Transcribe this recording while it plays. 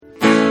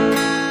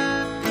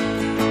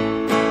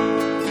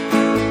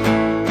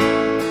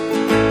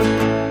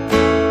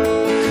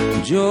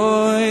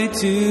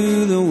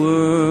to the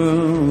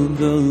world,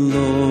 the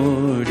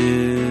Lord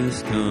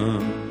is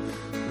come.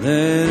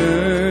 Let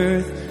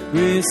earth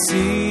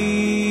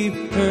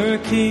receive her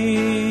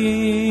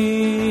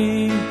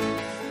King.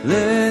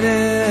 Let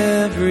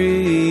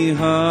every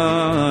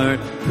heart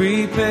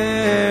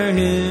prepare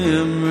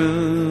him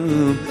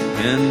room.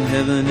 And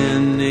heaven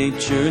and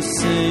nature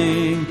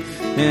sing,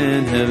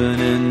 and heaven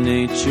and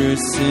nature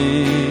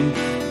sing,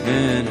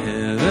 and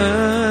heaven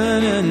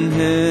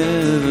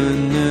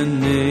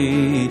and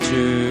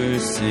nature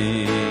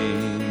sing.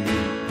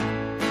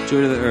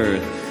 Joy to the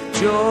earth,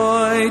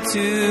 joy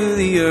to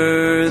the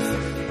earth,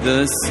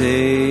 the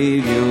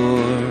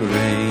Savior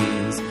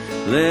reigns.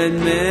 Let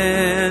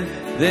men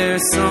their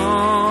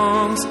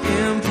songs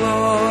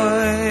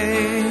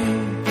employ,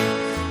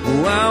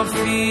 while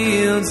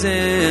fields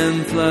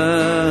and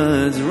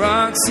floods,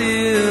 rocks,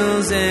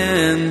 hills,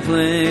 and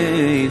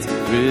plains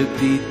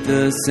repeat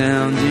the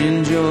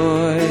sounding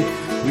joy,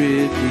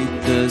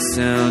 repeat the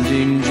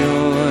sounding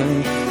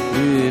joy,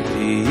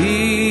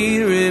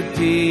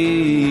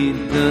 repeat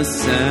the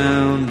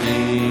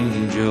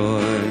sounding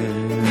joy.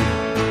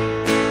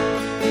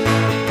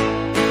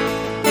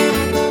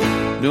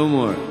 No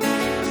more,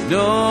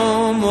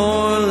 no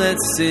more let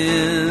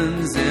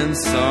sins and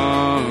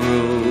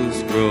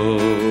sorrows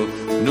grow,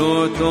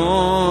 nor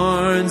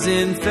thorns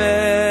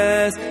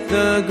infest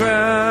the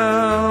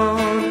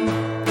ground.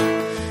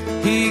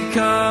 He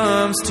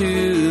comes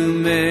to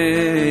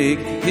make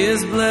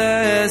his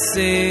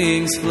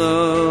blessings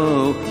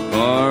flow,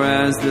 far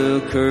as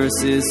the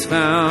curse is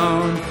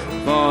found,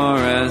 far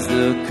as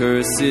the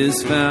curse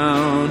is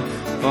found,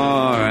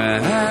 far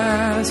as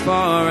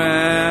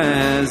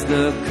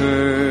the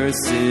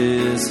curse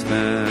is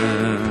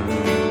found,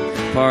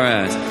 far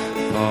as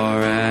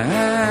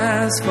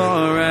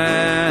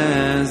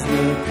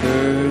the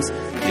curse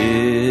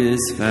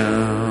is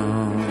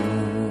found.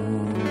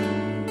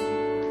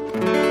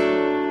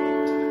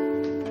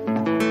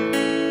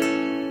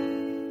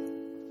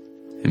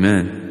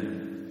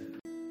 Amen.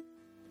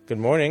 Good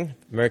morning.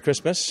 Merry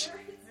Christmas.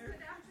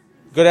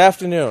 Good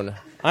afternoon.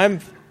 I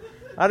don't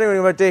even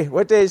know what day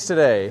is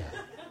today.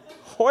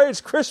 Boy,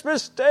 it's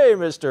Christmas Day,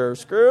 Mr.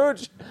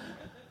 Scrooge.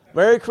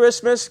 Merry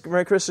Christmas.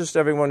 Merry Christmas to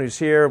everyone who's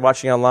here,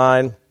 watching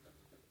online.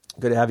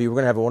 Good to have you. We're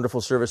going to have a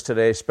wonderful service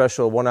today,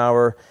 special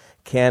 1-hour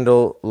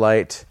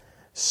candlelight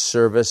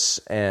service,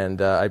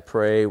 and I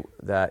pray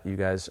that you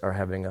guys are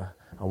having a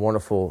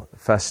wonderful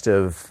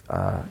festive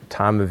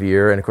time of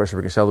year, and of course we're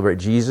going to celebrate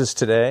Jesus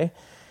today,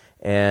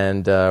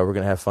 and we're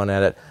going to have fun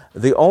at it.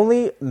 The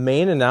only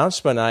main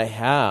announcement I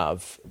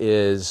have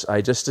is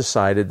I just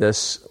decided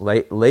this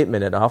late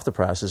minute off the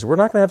press is we're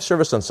not going to have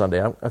service on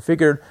Sunday. I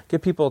figured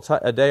give people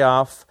a day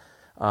off.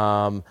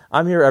 I'm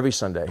here every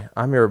Sunday.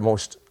 I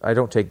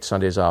don't take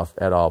Sundays off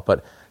at all,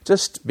 but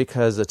just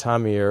because the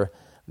time of year,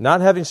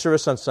 not having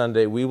service on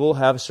Sunday, we will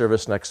have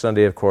service next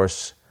Sunday, of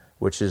course,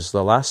 which is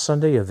the last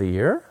Sunday of the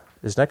year.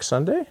 Is next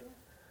Sunday?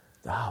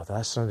 Oh, the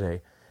last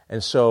Sunday.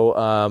 And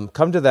so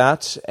come to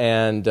that,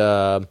 and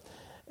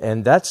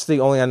that's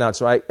the only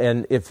announcement.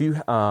 And if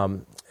you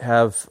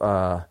have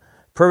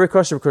prayer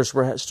requests, of course,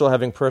 we're still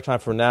having prayer time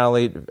for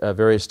Natalie at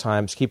various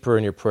times. Keep her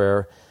in your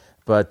prayer.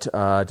 But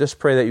just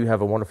pray that you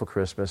have a wonderful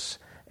Christmas.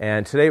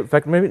 And today, in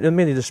fact, let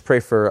me just pray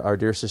for our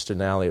dear sister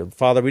Natalie.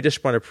 Father, we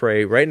just want to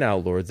pray right now,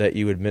 Lord, that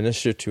you would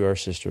minister to our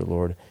sister,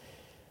 Lord.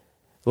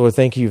 Lord,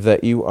 thank you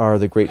that you are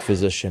the great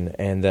physician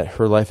and that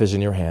her life is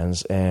in your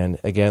hands. And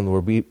again,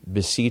 Lord, we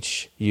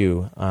beseech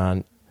you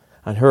on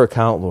her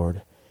account,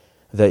 Lord,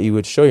 that you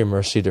would show your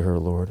mercy to her,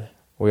 Lord.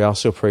 We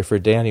also pray for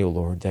Daniel,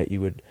 Lord, that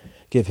you would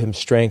give him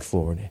strength,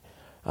 Lord,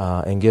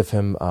 and give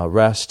him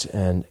rest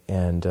and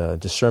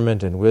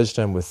discernment and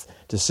wisdom with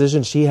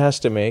decisions he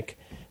has to make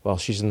while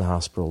she's in the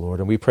hospital, Lord.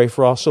 And we pray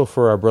also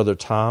for our brother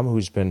Tom,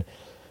 who's been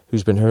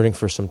hurting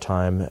for some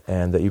time,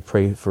 and that you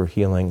pray for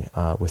healing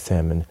with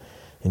him. And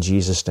in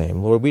Jesus'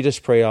 name. Lord, we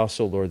just pray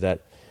also, Lord,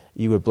 that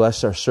you would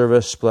bless our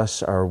service,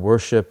 bless our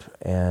worship,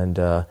 and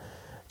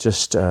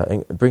just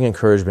bring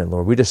encouragement,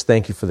 Lord. We just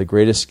thank you for the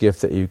greatest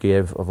gift that you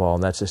gave of all,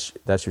 and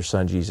that's your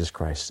Son, Jesus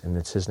Christ. And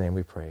it's his name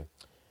we pray.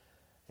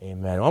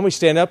 Amen. Why don't we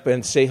stand up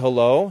and say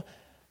hello,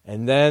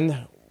 and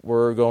then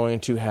we're going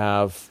to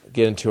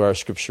get into our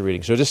scripture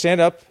reading. So just stand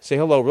up, say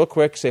hello real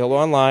quick, say hello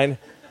online,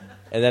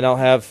 and then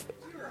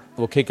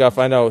we'll kick off.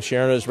 I know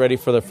Sharon is ready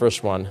for the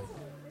first one.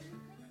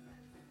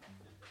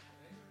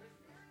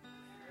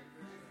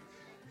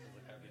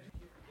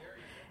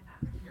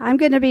 I'm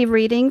going to be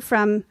reading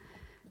from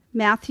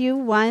Matthew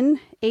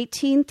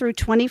 1:18 through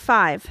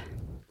 25.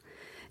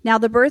 Now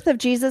the birth of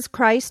Jesus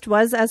Christ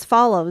was as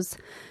follows.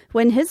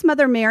 When his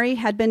mother Mary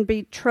had been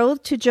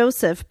betrothed to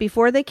Joseph,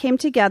 before they came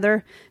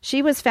together,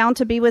 she was found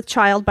to be with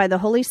child by the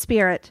Holy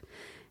Spirit.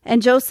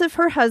 And Joseph,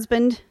 her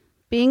husband,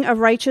 being a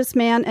righteous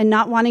man and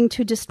not wanting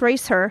to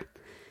disgrace her,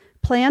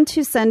 planned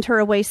to send her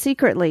away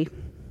secretly.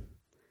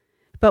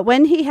 But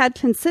when he had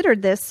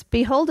considered this,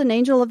 behold, an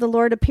angel of the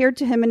Lord appeared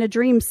to him in a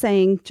dream,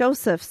 saying,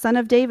 Joseph, son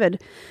of David,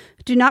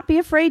 do not be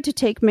afraid to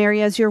take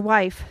Mary as your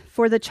wife,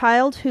 for the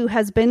child who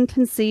has been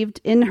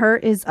conceived in her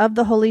is of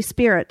the Holy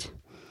Spirit.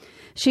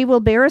 She will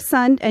bear a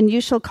son, and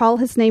you shall call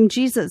his name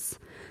Jesus,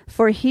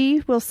 for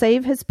he will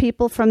save his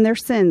people from their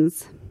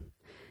sins."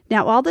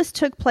 Now all this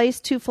took place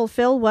to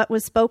fulfill what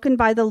was spoken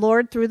by the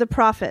Lord through the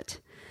prophet.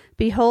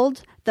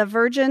 "Behold, the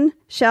virgin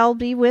shall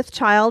be with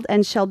child,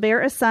 and shall bear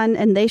a son,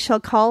 and they shall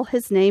call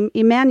his name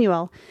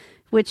Emmanuel,"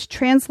 which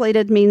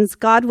translated means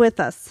God with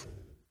us.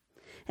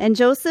 And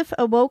Joseph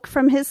awoke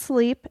from his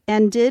sleep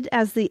and did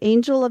as the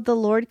angel of the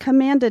Lord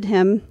commanded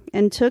him,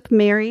 and took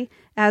Mary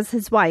as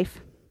his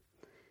wife,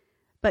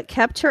 but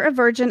kept her a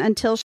virgin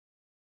until she...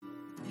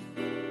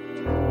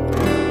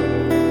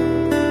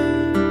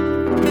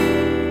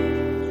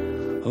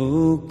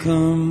 O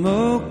come,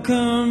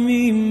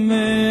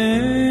 Emmanuel,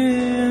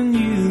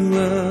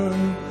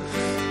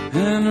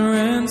 and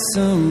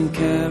ransom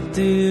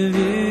captive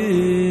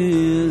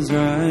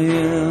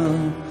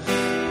Israel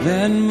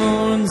that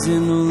mourns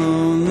in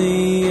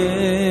lonely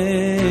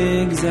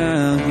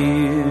exile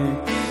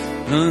here,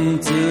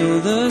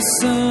 until the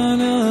Son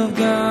of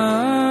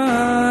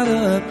God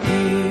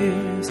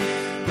appears.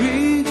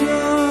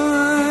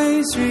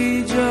 Rejoice,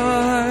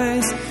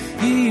 rejoice,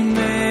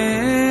 Emmanuel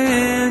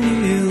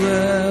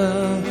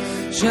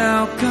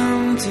shall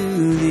come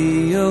to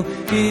thee, O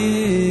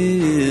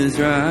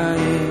Israel.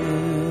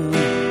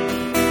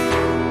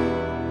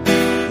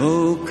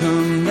 O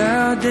come,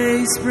 thou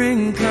day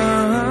spring,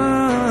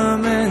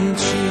 come and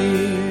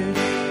cheer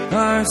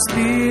our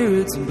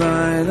spirits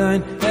by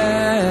thine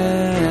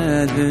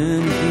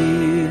advent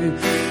here.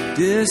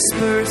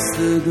 Disperse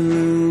the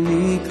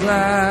gloomy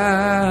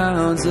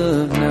clouds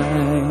of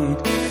night,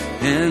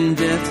 and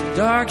death's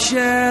dark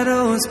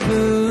shadows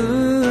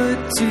put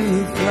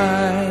to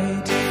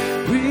flight.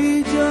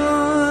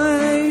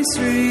 Rejoice,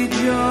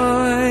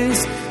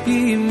 rejoice,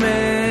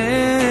 Emmanuel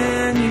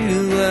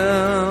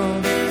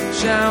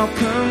shall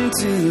come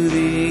to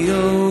thee,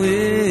 O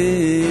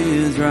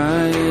Israel.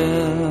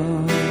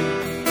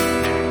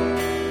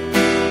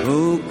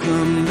 O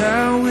come,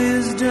 thou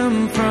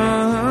wisdom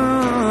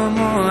from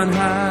on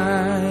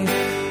high,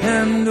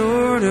 and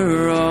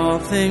order all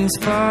things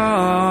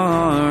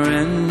far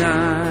and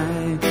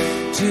nigh.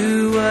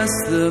 To us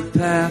the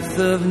path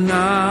of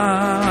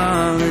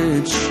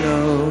knowledge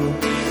show,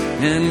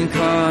 and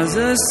cause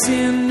us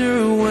in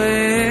your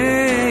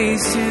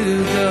ways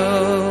to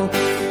go.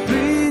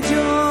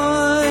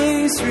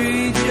 Rejoice,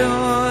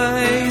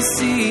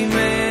 rejoice,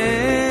 Emmanuel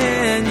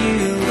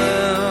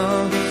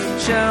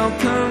shall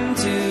come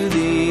to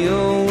thee,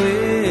 O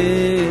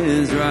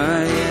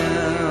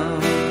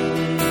Israel.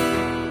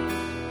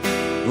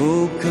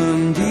 O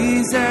come,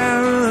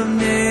 desire of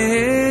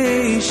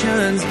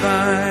nations,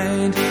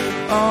 bind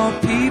all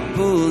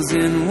peoples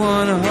in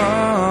one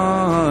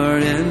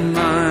heart and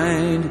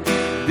mind.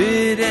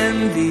 Bid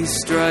envy,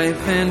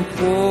 strife, and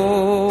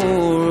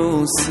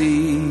quarrel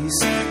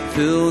cease.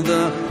 Fill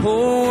the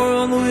whole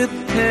world with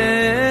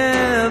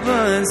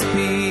heaven's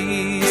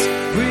peace.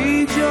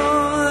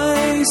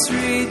 Rejoice,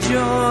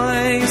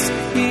 rejoice,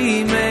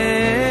 Emmanuel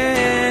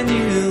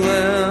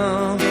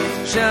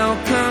shall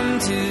come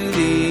to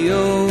thee,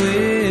 O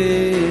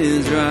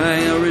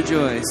Israel.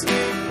 Rejoice,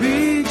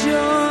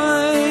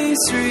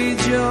 rejoice,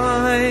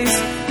 rejoice,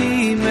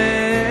 Emmanuel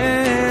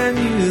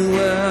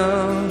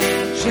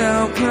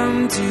shall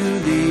come to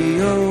thee,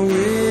 O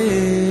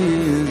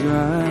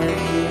Israel.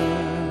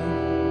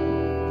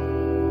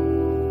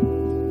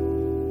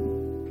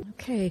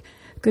 Okay.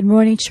 Good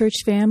morning,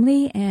 church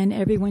family, and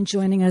everyone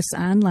joining us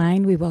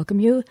online. We welcome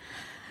you.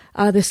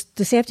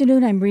 This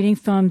afternoon, I'm reading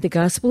from the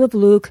Gospel of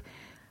Luke,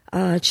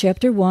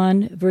 chapter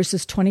 1,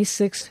 verses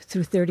 26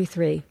 through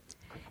 33.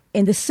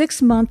 In the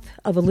 6th month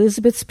of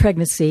Elizabeth's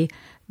pregnancy,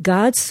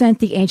 God sent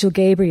the angel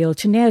Gabriel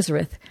to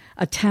Nazareth,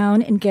 a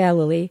town in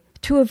Galilee,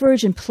 to a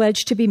virgin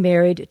pledged to be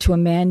married to a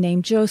man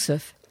named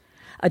Joseph,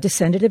 a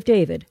descendant of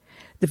David.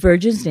 The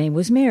virgin's name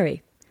was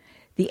Mary.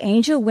 The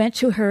angel went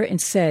to her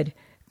and said,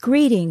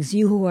 "Greetings,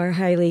 you who are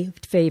highly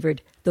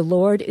favored. The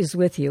Lord is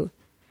with you."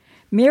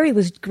 Mary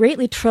was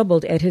greatly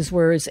troubled at his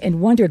words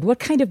and wondered what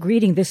kind of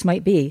greeting this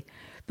might be.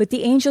 But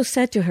the angel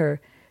said to her,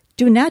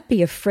 "Do not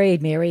be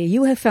afraid, Mary.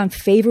 You have found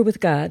favor with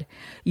God.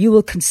 You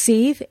will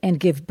conceive and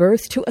give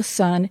birth to a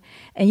son,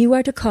 and you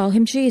are to call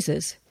him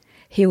Jesus.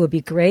 He will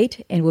be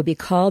great and will be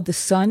called the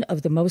Son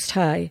of the Most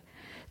High.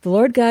 The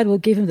Lord God will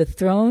give him the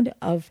throne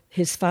of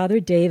his father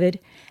David,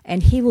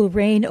 and he will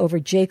reign over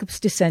Jacob's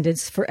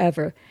descendants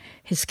forever.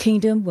 His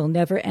kingdom will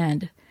never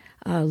end."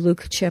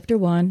 Luke chapter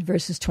 1,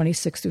 verses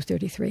 26 through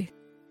 33.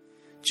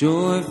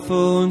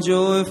 Joyful,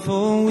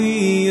 joyful,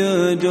 we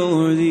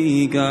adore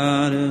thee,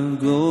 God of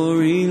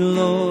glory,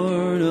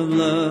 Lord of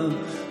love.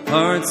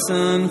 Hearts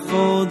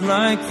unfold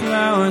like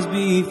flowers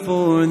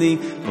before thee,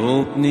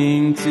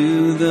 opening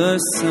to the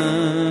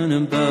sun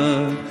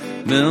above.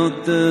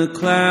 Melt the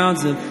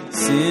clouds of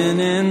sin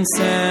and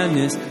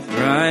sadness,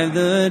 drive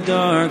the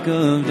dark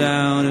of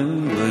doubt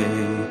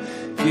away.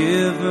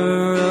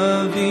 Giver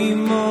of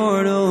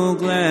immortal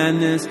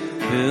gladness,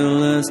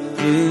 fill us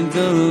with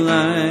the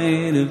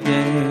light of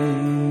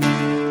day.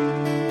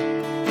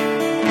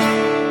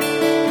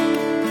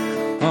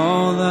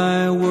 All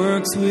thy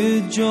works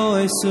with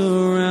joy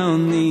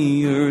surround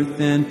the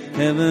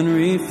heaven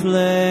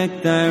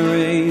reflect thy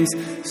rays.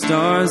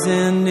 Stars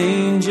and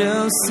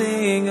angels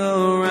sing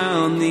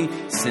around the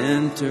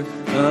center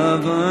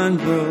of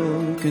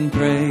unbroken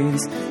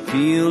praise.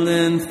 Field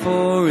and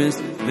forest,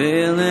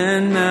 vale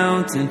and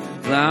mountain,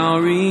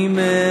 flowery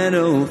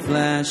meadow,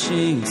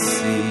 flashing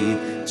sea,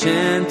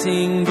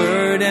 chanting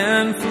bird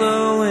and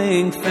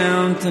flowing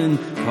fountain,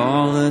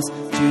 call us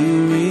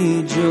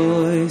to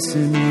rejoice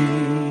in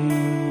thee.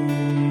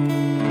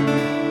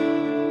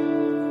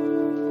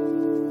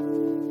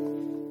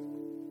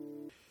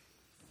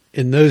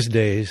 In those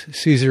days,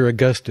 Caesar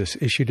Augustus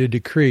issued a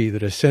decree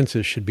that a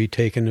census should be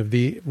taken of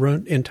the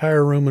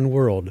entire Roman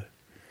world.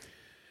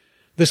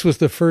 This was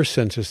the first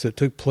census that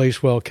took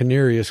place while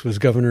Quirinius was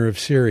governor of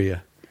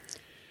Syria,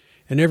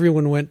 and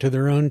everyone went to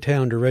their own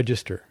town to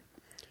register.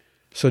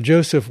 So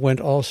Joseph went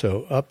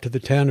also up to the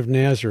town of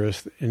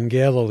Nazareth in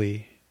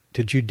Galilee,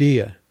 to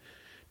Judea,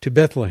 to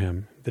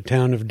Bethlehem, the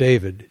town of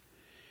David,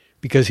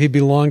 because he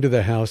belonged to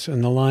the house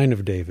and the line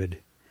of David.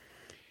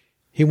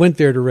 He went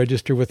there to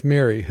register with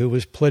Mary, who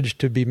was pledged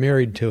to be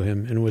married to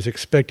him and was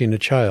expecting a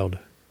child.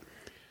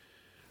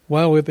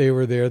 While they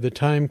were there, the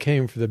time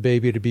came for the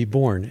baby to be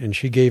born, and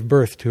she gave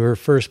birth to her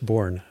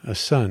firstborn, a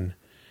son.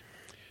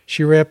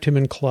 She wrapped him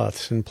in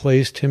cloths and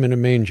placed him in a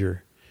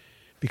manger,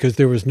 because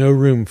there was no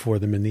room for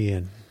them in the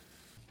inn.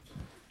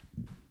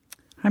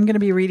 I'm going to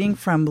be reading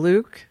from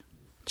Luke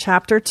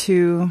chapter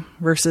 2,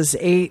 verses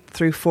 8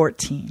 through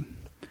 14.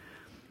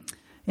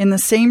 In the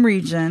same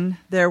region,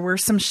 there were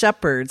some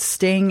shepherds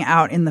staying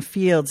out in the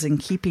fields and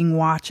keeping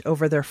watch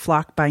over their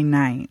flock by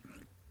night.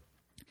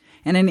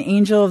 And an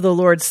angel of the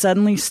Lord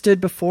suddenly stood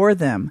before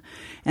them,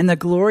 and the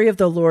glory of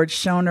the Lord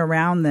shone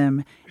around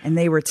them, and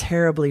they were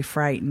terribly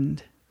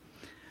frightened.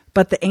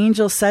 But the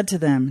angel said to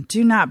them,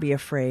 "Do not be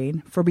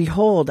afraid, for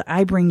behold,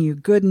 I bring you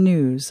good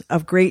news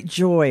of great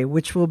joy,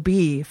 which will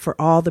be for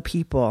all the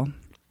people.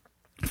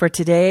 For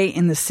today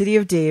in the city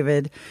of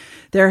David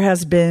there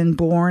has been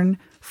born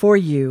for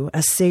you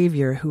a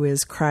Savior who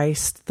is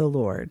Christ the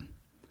Lord.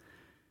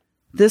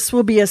 This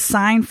will be a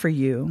sign for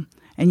you,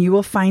 and you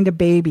will find a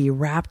baby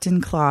wrapped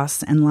in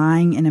cloths and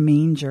lying in a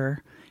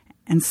manger."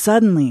 And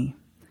suddenly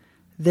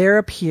there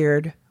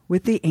appeared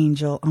with the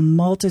angel a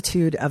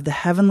multitude of the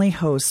heavenly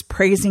hosts,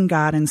 praising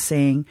God and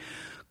saying,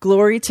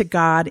 "Glory to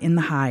God in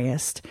the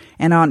highest,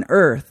 and on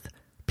earth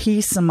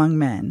peace among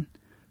men,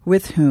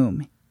 with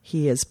whom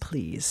he is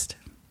pleased."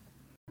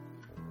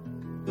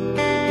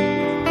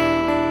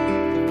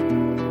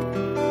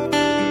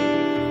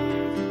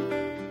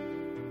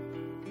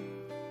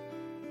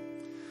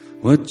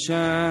 What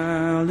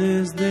child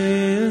is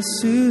this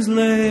who's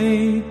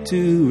laid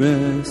to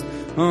rest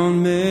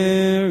on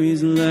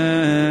Mary's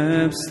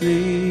lap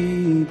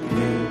sleeping,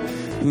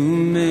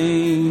 whom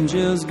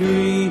angels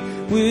greet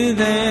with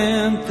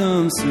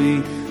anthems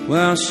sweet,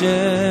 while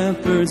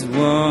shepherds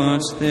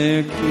watch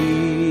their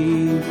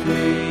keeping?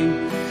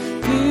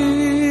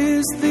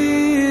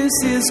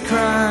 This is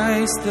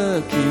Christ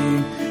the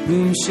King,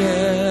 whom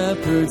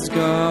shepherds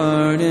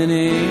guard and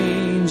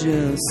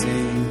angels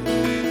sing.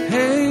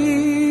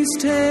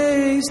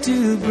 Haste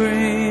to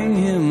bring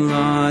him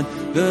laud,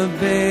 the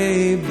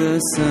babe, the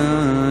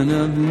Son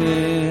of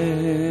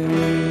Mary.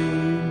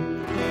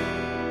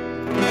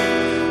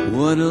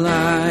 What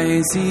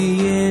lies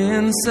he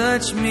in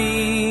such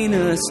mean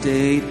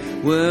estate,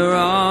 where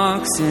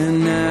ox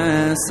and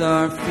ass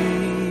are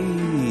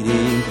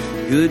feeding?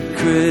 Good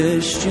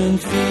Christian,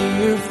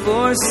 fear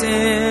for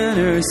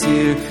sinners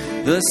here,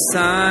 the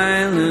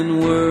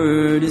silent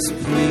word is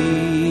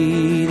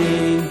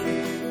pleading.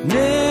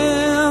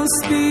 Nail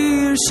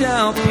spear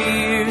shall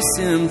pierce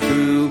him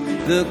through,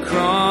 the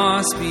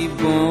cross be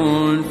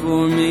borne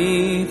for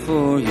me,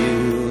 for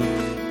you.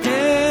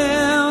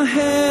 Hail,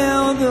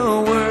 hail,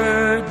 the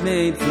Word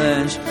made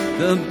flesh,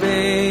 the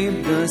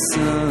babe, the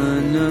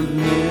Son of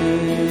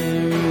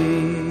Mary.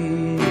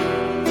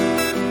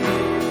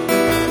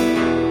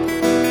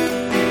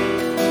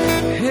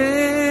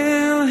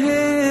 Hail,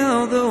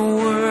 hail, the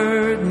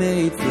Word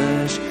made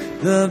flesh,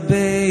 the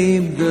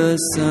babe, the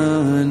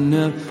Son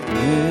of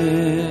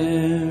Mary.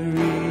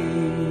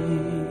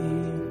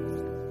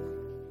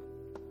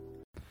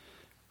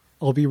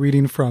 I'll be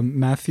reading from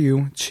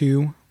Matthew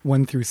 2,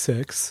 1 through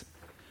 6.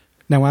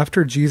 Now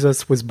after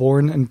Jesus was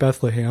born in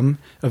Bethlehem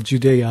of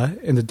Judea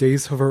in the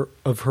days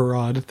of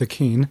Herod the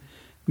king,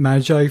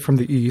 Magi from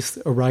the east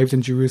arrived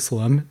in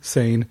Jerusalem,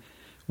 saying,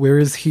 "Where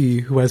is he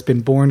who has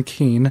been born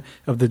King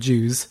of the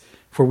Jews?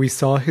 For we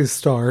saw his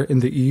star in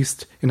the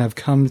east and have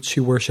come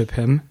to worship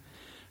him."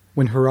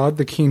 When Herod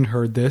the king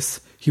heard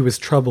this, he was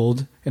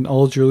troubled, and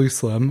all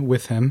Jerusalem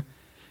with him.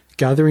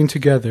 Gathering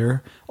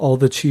together all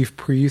the chief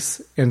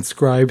priests and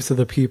scribes of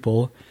the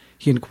people,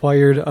 he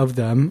inquired of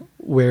them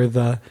where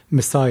the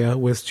Messiah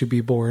was to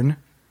be born.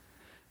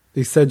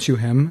 They said to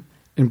him,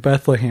 "In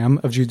Bethlehem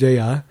of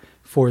Judea,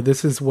 for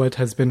this is what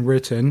has been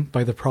written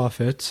by the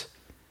prophet.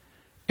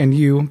 And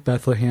you,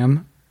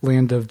 Bethlehem,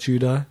 land of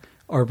Judah,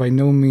 are by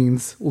no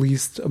means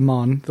least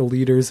among the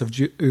leaders of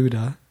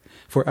Judah,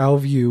 for out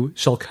of you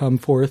shall come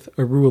forth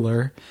a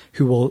ruler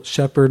who will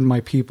shepherd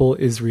my people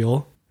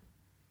Israel."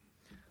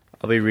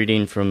 I'll be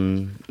reading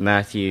from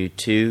Matthew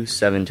 2,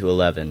 7 to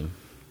 11.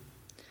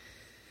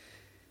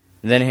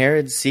 Then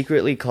Herod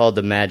secretly called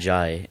the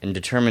Magi and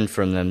determined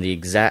from them the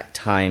exact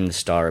time the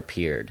star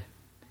appeared.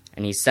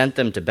 And he sent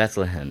them to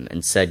Bethlehem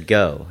and said,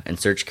 "Go and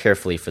search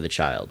carefully for the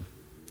child.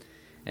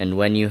 And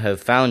when you have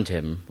found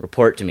him,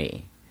 report to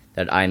me,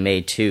 that I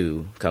may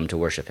too come to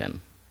worship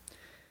him."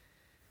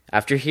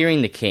 After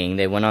hearing the king,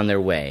 they went on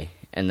their way,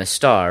 and the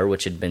star,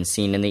 which had been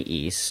seen in the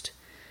east,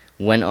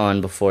 went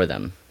on before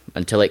them,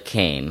 until it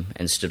came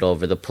and stood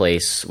over the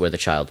place where the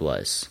child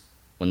was.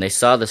 When they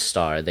saw the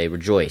star, they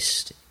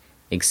rejoiced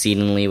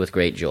exceedingly with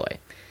great joy.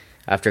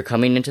 After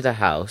coming into the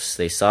house,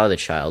 they saw the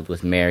child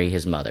with Mary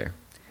his mother,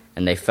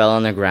 and they fell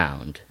on the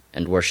ground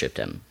and worshipped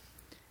him.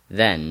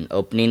 Then,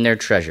 opening their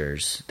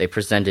treasures, they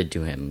presented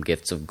to him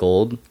gifts of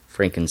gold,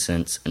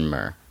 frankincense, and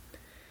myrrh.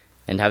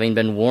 And having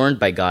been warned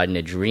by God in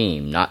a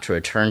dream not to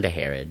return to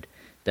Herod,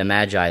 the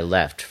Magi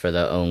left for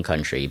their own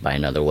country by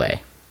another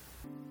way.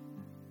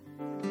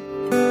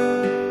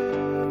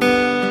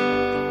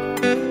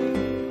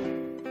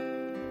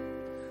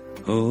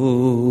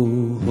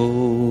 Oh,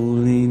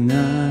 holy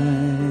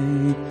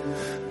night,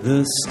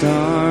 the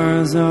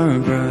stars are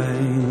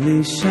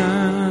brightly shining.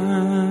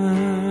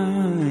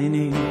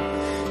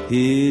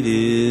 It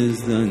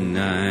is the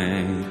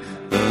night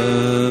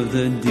of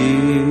the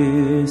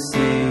dear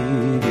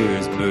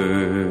Savior's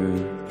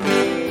birth.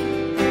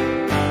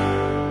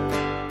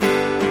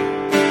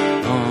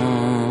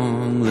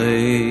 Long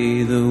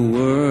lay the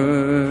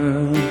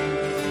world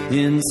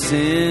in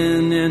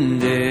sin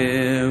and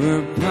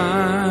error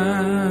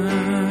pining,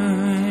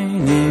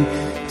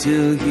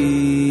 till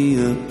he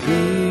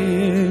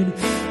appeared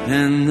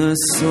and the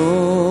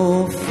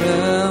soul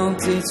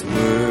felt its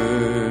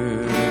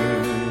worth.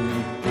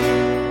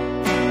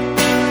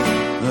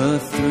 A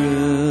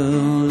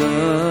thrill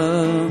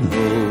of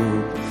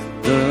hope,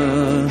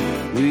 the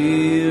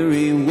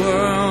weary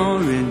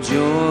world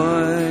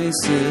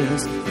rejoices,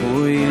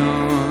 for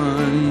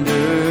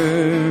yonder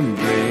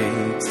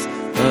breaks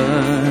a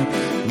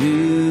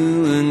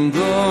new and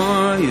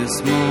glorious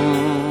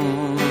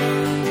morn.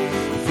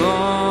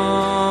 Fall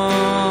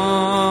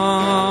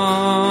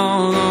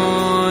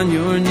on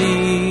your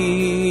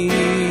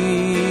knees,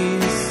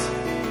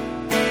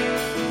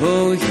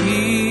 oh,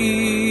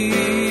 hear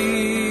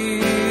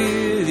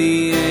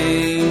the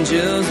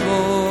angels'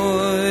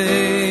 voices,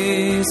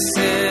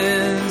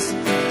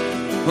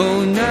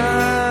 oh,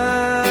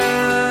 night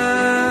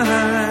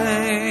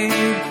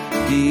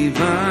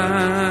divine,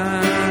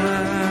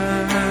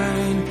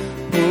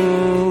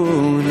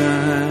 oh,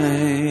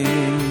 night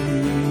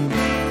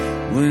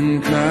when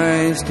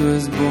Christ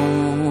was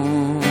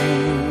born,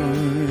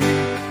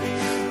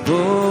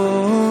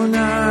 oh,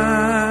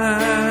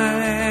 night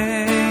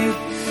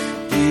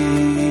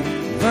divine,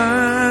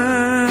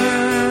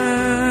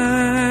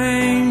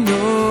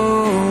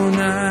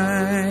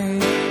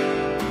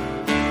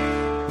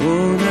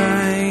 oh,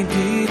 night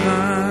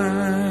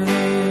divine,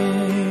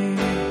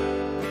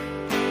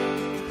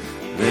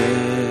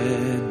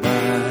 led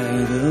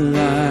by the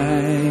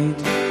light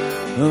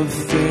of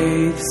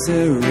faith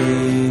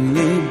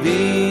serenely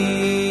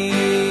beaming,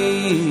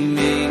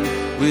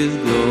 with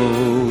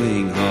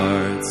glowing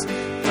hearts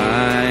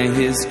by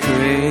his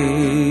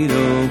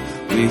cradle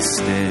we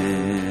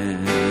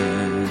stand.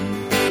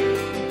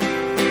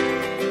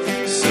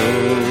 So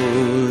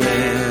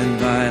led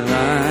by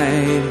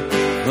light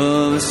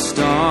of a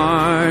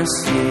star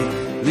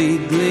sweetly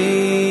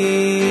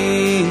gleaming,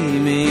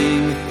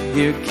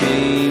 here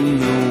came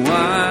the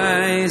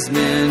wise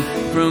men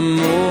from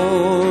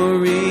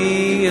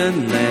Orient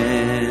land.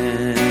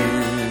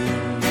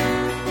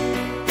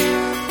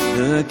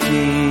 The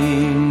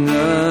King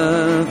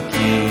of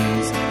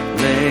Kings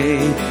lay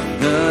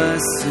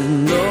thus in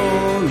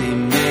lowly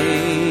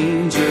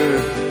manger.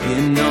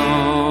 In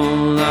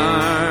all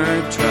our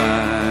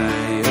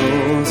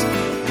trials,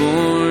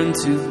 born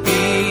to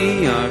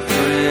be our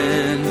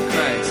friend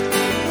Christ.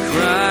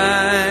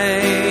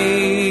 Christ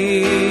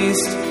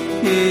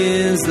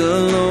is the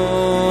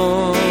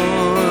Lord.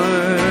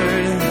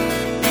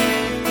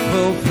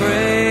 Oh,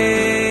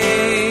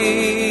 praise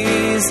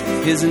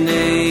his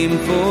name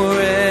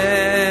forever.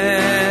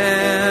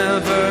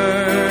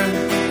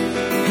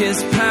 His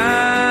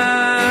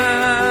power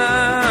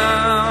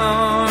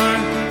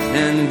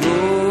and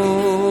glory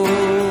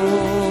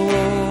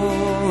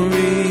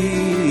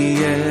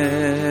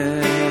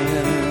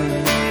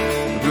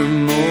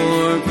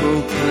evermore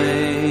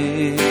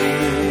proclaim.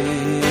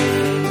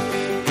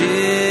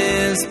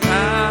 His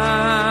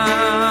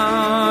power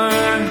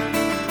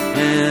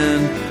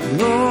and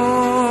glory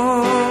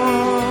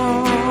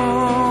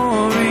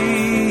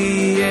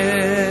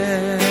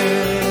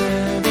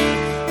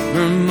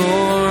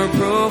evermore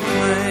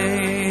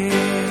proclaim.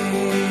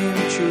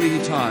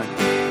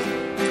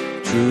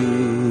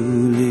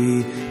 Truly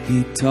he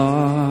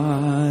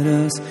taught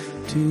us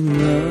to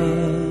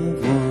love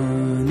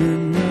one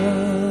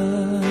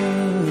another.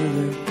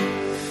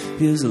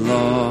 His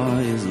law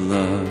is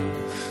love,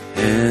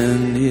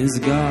 and his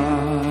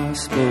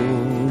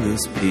gospel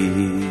is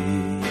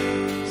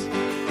peace.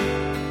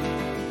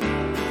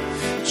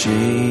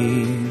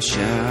 chains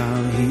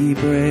shall he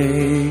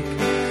break,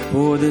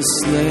 for the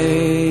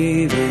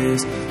slave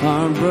is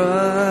our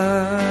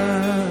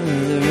brother,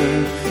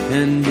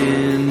 and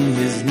in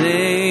his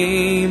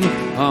name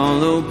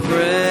all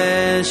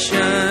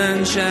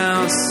oppression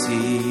shall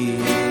cease.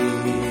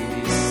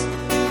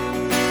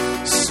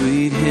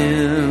 Sweet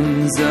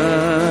hymns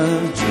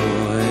of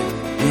joy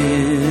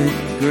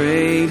in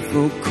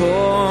grateful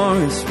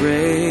chorus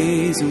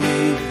raise we,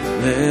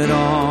 let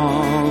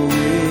all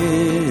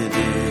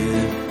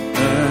within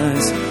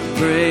us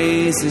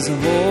praise his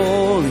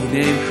holy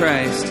name.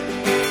 Christ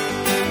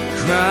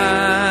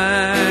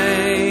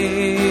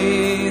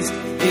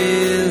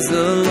is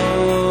the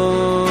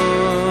Lord.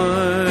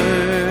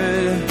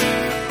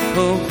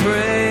 Oh,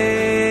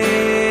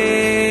 praise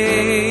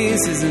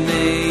his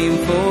name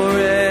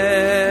forever.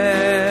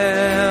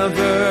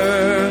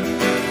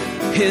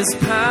 His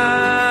power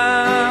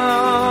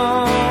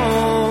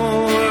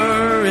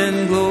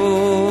and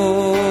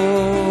glory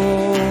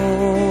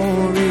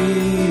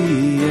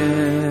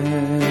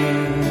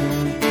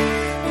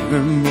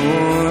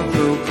evermore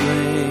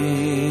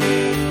proclaim.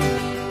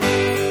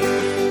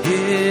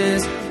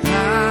 His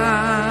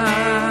power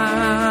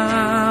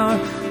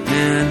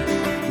and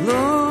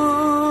glory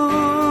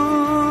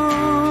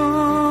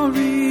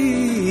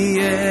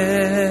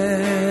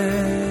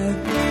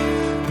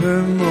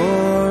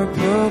evermore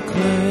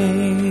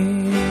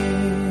proclaim.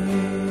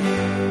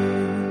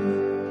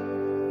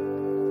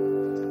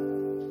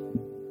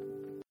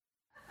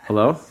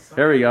 Hello?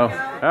 There we go.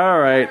 All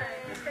right.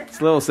 It's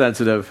a little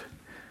sensitive.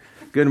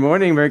 Good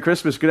morning. Merry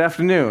Christmas. Good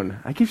afternoon.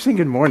 I keep saying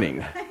good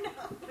morning.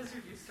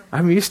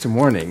 I'm used to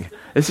morning.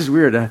 This is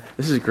weird.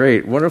 This is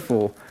great.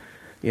 Wonderful,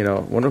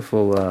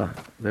 wonderful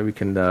that we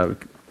can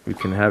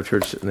have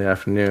church in the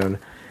afternoon.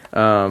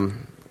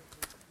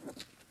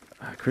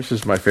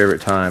 Christmas is my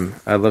favorite time.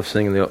 I love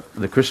singing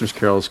the Christmas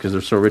carols because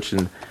they're so rich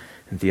in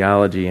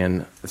theology,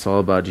 and it's all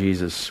about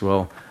Jesus.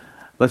 Well,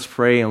 let's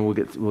pray and we'll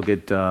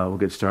get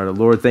started.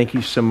 Lord, thank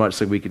you so much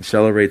that we can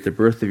celebrate the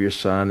birth of your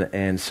Son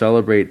and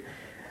celebrate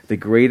the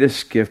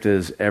greatest gift that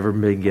has ever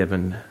been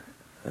given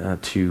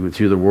to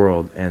the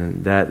world,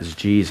 and that is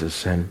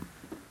Jesus. And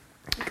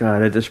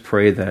God, I just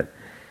pray that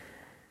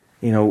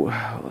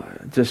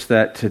just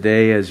that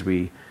today as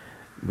we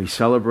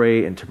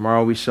celebrate and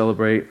tomorrow we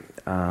celebrate,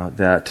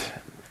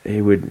 that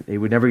it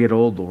would never get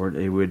old, Lord.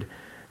 We would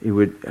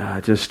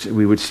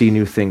see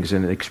new things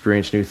and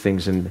experience new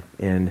things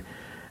in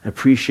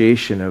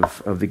appreciation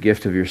of the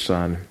gift of your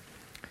Son.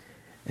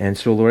 And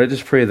so, Lord, I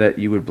just pray that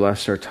you would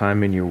bless our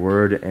time in your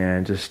word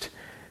and just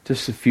a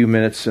few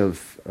minutes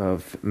of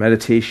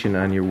meditation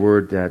on your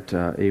word, that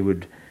you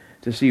would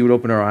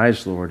open our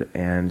eyes, Lord,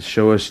 and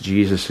show us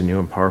Jesus in new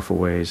and powerful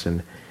ways.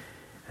 And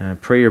I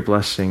pray your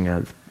blessing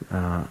on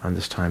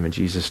this time in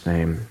Jesus'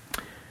 name.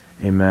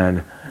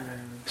 Amen.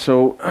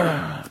 So,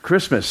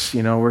 Christmas,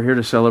 we're here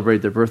to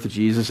celebrate the birth of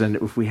Jesus, and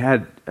if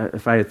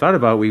I had thought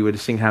about it, we would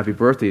sing Happy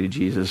Birthday to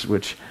Jesus,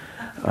 which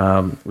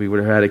we would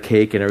have had a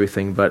cake and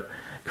everything, but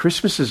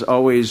Christmas is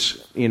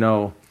always, we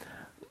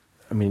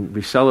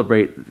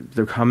celebrate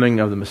the coming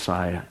of the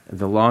Messiah,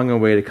 the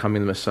long-awaited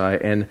coming of the Messiah,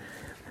 and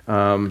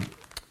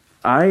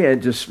I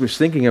just was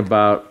thinking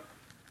about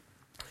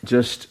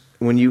just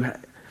when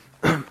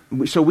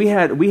so we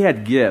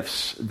had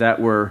gifts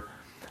that were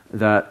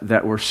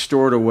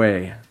stored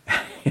away.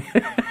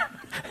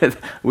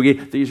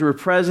 These were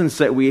presents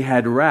that we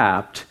had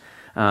wrapped,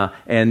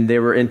 and they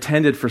were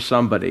intended for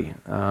somebody.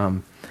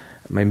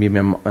 Maybe I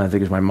think it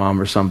was my mom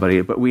or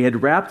somebody. But we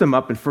had wrapped them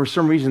up, and for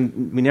some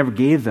reason we never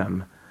gave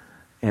them.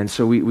 And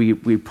so we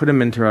put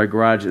them into our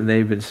garage, and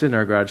they've been sitting in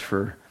our garage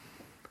for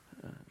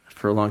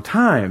a long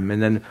time. And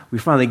then we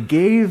finally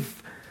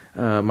gave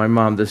my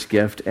mom this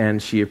gift,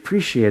 and she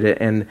appreciated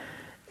it.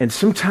 And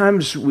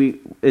sometimes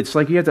it's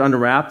like you have to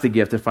unwrap the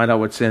gift to find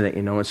out what's in it,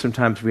 And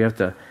sometimes we have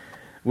to.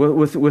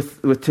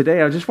 With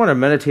today, I just want to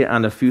meditate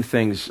on a few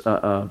things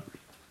about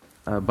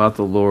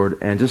the Lord,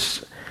 and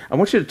I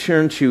want you to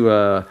turn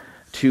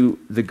to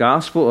the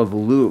Gospel of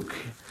Luke,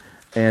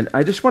 and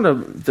I just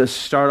want to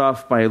start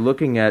off by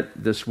looking at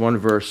this one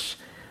verse,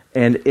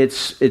 and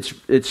it's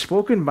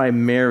spoken by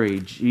Mary,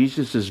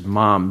 Jesus'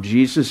 mom.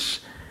 Jesus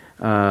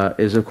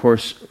is of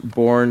course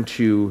born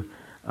to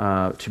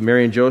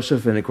Mary and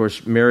Joseph, and of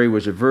course Mary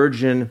was a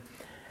virgin.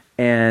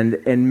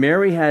 And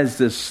Mary has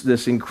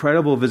this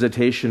incredible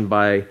visitation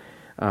by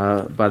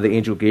the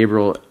angel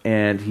Gabriel,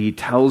 and he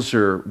tells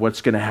her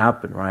what's going to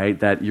happen, right?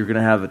 That you're going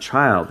to have a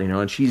child,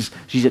 and she's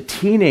a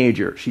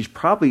teenager. She's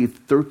probably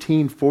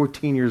 13,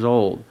 14 years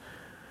old.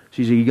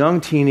 She's a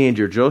young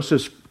teenager.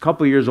 Joseph's a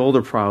couple years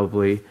older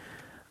probably.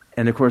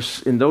 And of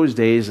course, in those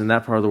days, in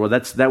that part of the world,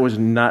 that was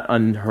not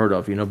unheard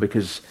of,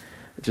 because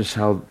just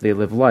how they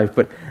live life.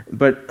 But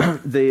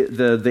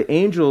the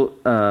angel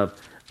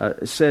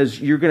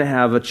says you're going to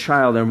have a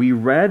child, and we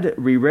read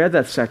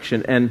that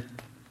section, and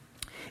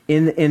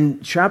in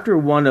chapter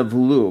 1 of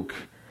Luke,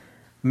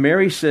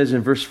 Mary says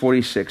in verse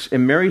 46,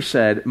 and Mary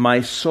said,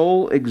 "My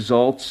soul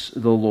exalts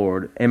the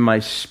Lord, and my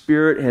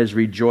spirit has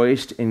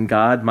rejoiced in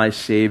God my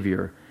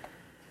Savior,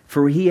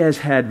 For he has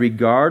had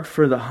regard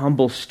for the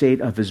humble state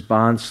of his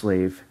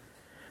bondslave.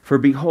 For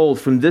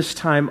behold, from this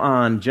time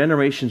on,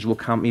 generations will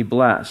count me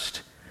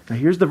blessed. Now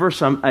here's the verse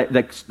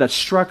that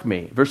struck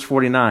me, verse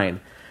 49.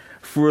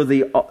 For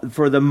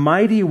the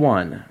mighty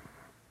one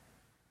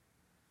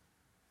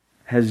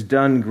has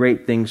done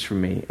great things for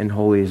me, and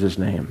holy is his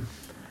name.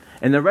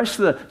 And the rest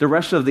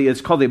of the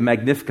it's called the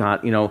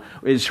Magnificat,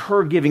 is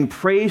her giving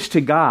praise to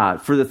God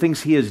for the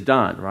things he has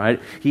done,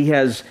 right? He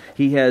has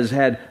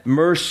had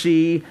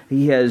mercy,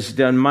 he has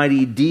done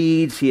mighty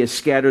deeds, he has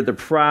scattered the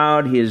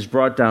proud, he has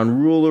brought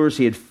down rulers,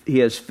 he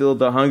has filled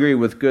the hungry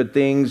with good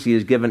things, he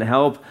has given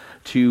help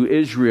to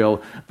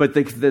Israel. But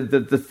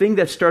the thing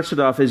that starts it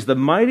off is the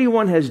mighty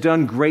one has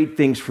done great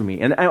things for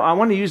me. And I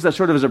want to use that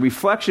sort of as a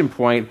reflection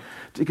point,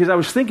 because I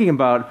was thinking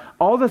about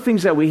all the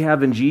things that we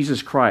have in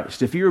Jesus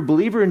Christ. If you're a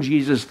believer in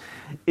Jesus,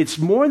 it's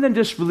more than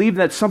just believing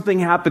that something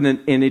happened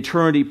in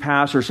eternity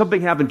past or something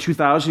happened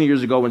 2,000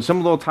 years ago in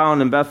some little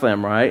town in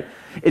Bethlehem, right?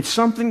 It's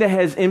something that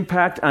has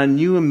impact on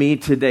you and me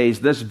today,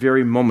 this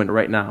very moment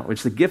right now.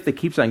 It's the gift that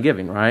keeps on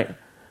giving, right?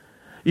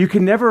 You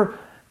can never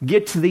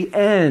get to the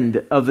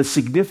end of the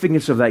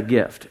significance of that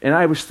gift. And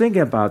I was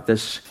thinking about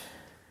this.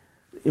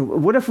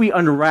 What if we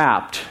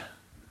unwrapped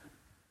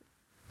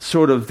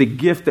sort of the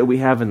gift that we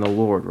have in the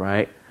Lord,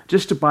 right?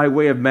 Just by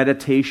way of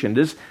meditation.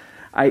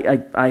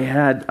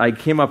 I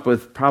came up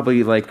with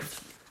probably like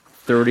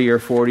 30 or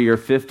 40 or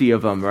 50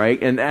 of them, right?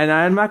 And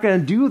I'm not going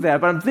to do that,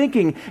 but I'm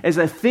thinking, as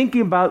I'm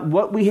thinking about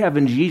what we have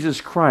in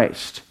Jesus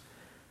Christ,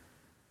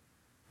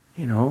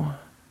 I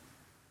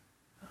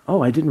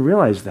didn't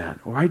realize that,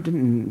 or I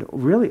didn't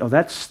really,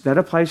 that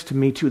applies to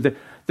me too. The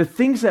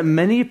things that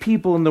many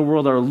people in the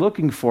world are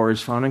looking for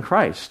is found in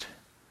Christ.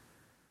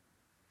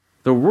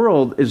 The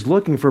world is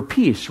looking for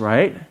peace,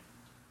 right?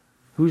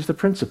 Who's the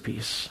Prince of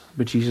Peace?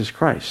 But Jesus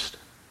Christ.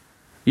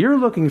 You're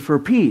looking for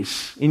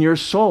peace in your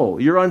soul.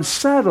 You're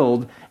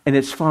unsettled, and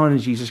it's found in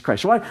Jesus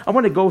Christ. So I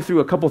want to go through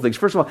a couple of things.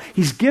 First of all,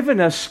 he's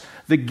given us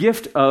the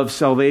gift of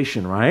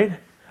salvation, right?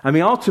 I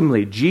mean,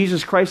 ultimately,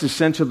 Jesus Christ is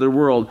sent to the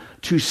world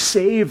to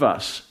save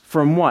us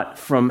from what?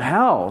 From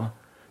hell.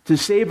 To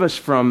save us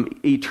from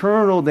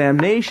eternal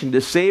damnation.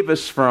 To save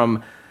us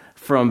from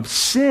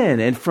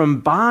sin and from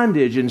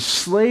bondage and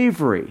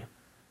slavery.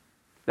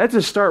 That's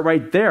a start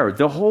right there.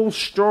 The whole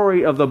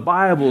story of the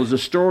Bible is the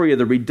story of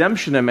the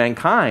redemption of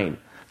mankind.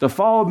 The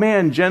fall of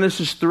man,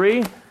 Genesis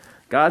 3,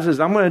 God says,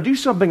 I'm going to do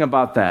something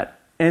about that.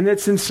 And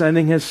it's in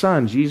sending his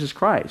son, Jesus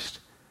Christ.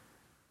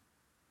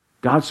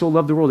 God so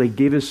loved the world, he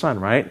gave his son,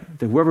 right?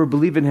 That whoever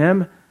believed in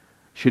him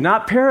should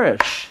not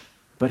perish,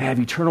 but have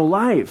eternal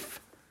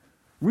life.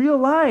 Real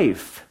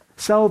life.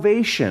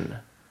 Salvation.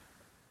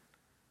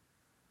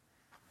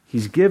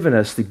 He's given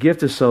us the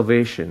gift of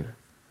salvation.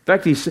 In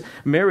fact,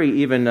 Mary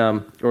even,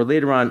 or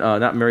later on,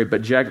 not Mary,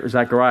 but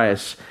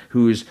Zacharias,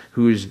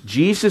 who's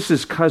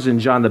Jesus'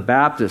 cousin, John the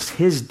Baptist,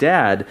 his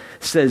dad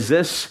says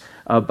this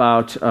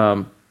about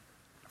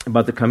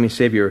the coming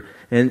Savior.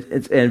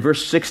 And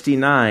verse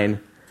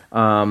 69,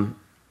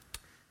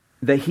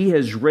 that he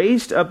has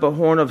raised up a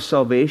horn of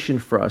salvation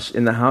for us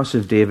in the house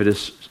of David,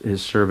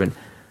 his servant.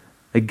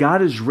 That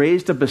God has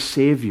raised up a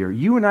Savior.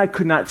 You and I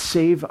could not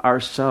save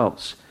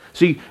ourselves.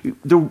 See,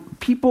 the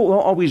people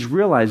don't always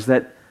realize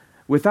that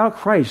without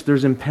Christ,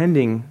 there's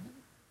impending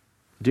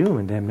doom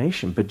and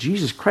damnation. But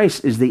Jesus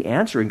Christ is the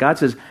answer. And God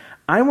says,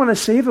 I want to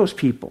save those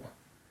people.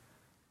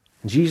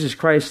 And Jesus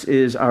Christ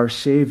is our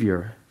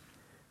Savior.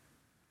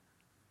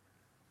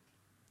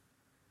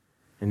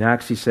 In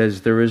Acts, he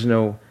says, there's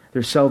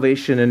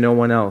salvation in no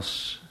one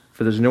else.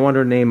 For there's no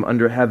other name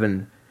under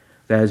heaven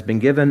that has been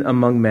given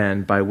among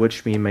men by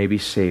which we may be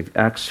saved.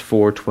 Acts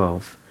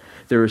 4:12.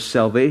 There is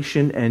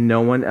salvation in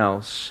no one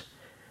else,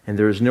 and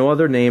there is no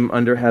other name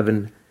under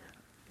heaven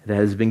that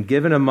has been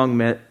given among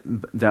men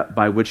that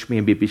by which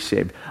we may be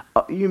saved.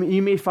 You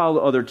may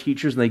follow other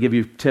teachers and they give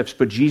you tips,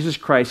 but Jesus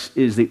Christ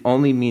is the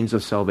only means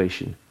of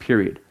salvation,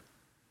 period.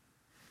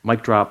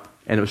 Mic drop,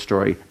 end of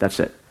story, that's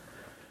it.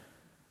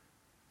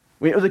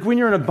 Like when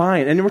you're in a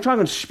bind, and we're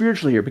talking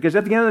spiritually here, because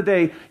at the end of the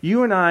day,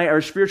 you and I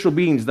are spiritual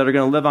beings that are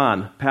going to live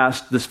on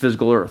past this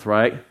physical earth,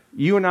 right?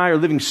 You and I are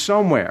living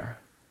somewhere.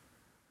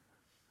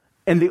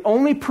 And the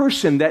only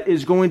person that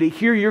is going to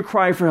hear your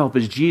cry for help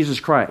is Jesus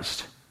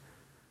Christ.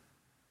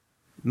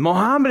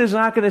 Muhammad is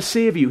not going to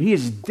save you. He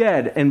is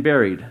dead and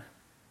buried.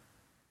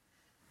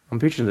 I'm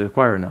preaching to the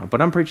choir now,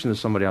 but I'm preaching to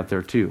somebody out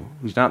there too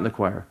who's not in the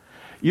choir.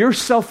 Your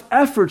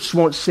self-efforts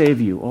won't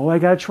save you. Oh, I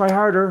got to try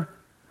harder.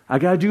 I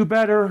got to do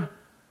better.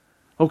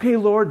 Okay,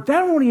 Lord,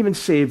 that won't even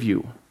save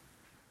you.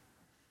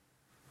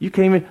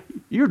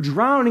 You're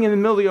drowning in the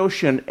middle of the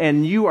ocean,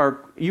 and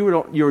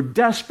you're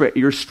desperate,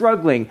 you're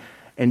struggling,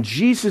 and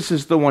Jesus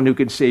is the one who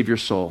can save your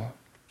soul.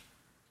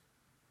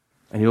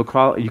 And you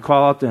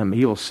call out to him,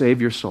 he will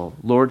save your soul.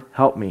 Lord,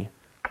 help me.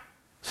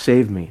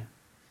 Save me.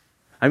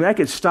 I mean, I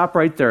could stop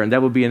right there, and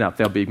that would be enough.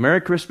 That'll be Merry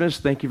Christmas,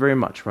 thank you very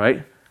much,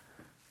 right?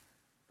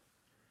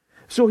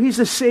 So he's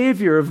the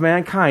Savior of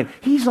mankind.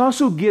 He's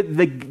also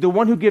the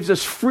one who gives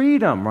us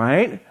freedom,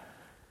 right?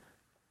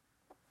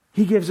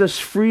 He gives us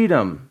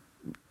freedom.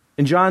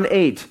 In John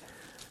 8,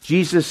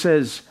 Jesus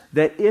says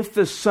that if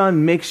the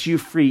Son makes you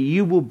free,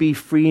 you will be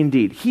free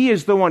indeed. He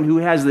is the one who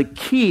has the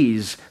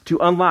keys to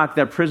unlock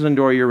that prison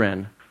door you're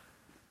in.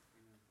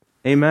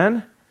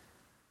 Amen?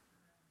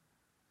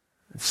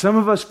 Some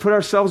of us put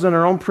ourselves in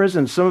our own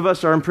prison. Some of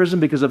us are in prison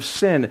because of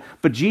sin.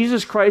 But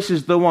Jesus Christ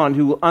is the one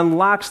who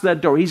unlocks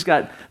that door. He's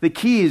got the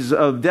keys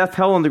of death,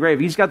 hell, and the grave.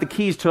 He's got the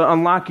keys to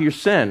unlock your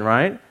sin,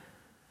 right?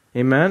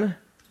 Amen?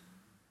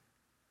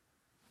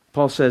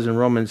 Paul says in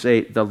Romans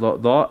 8, the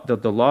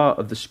law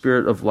of the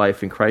Spirit of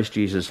life in Christ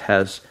Jesus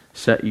has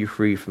set you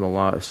free from the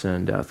law of sin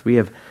and death. We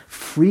have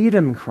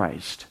freedom in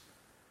Christ.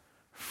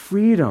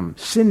 Freedom.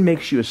 Sin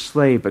makes you a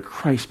slave, but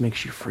Christ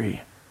makes you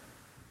free.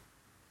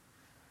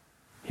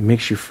 He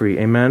makes you free.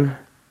 Amen?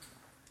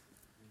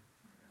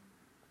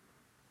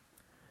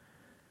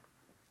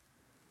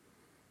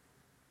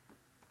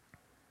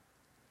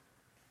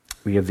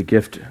 We have the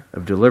gift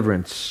of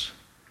deliverance.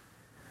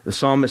 The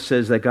psalmist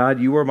says that, God,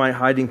 you are my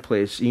hiding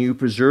place, and you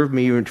preserve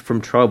me from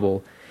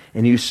trouble,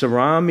 and you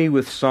surround me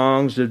with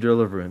songs of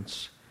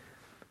deliverance.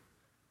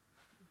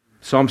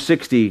 Psalm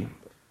 60,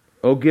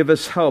 oh, give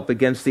us help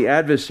against the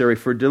adversary,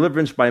 for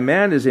deliverance by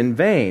man is in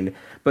vain.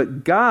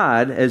 But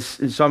God, as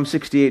in Psalm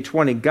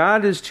 68:20,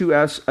 God is to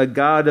us a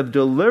God of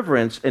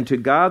deliverance, and to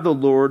God the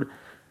Lord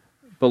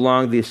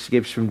belong the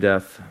escapes from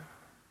death.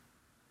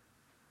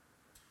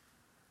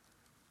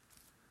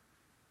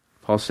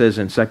 Paul says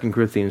in 2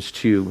 Corinthians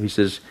 2, he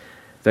says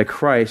that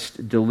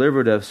Christ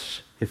delivered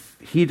us. If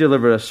he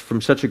delivered us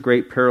from such a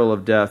great peril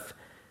of death,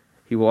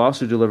 he will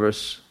also deliver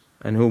us,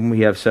 and whom we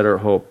have set our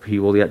hope, he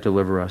will yet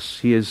deliver us.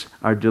 He is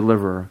our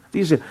deliverer.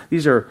 These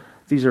are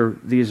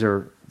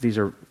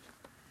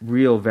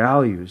real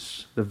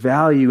values, the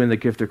value in the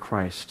gift of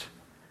Christ.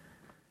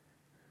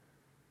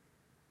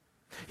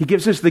 He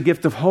gives us the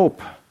gift of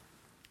hope.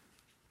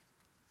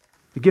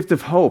 The gift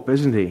of hope,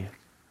 isn't he?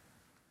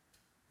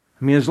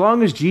 I mean, as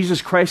long as Jesus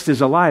Christ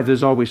is alive,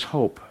 there's always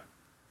hope,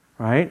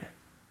 right?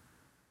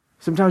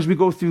 Sometimes we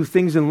go through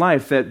things in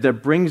life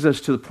that brings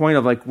us to the point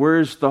of like,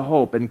 where's the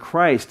hope? And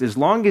Christ, as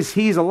long as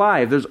he's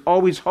alive, there's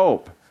always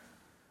hope.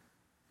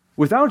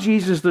 Without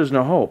Jesus, there's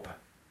no hope.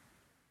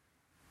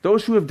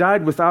 Those who have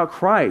died without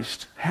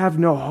Christ have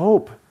no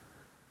hope.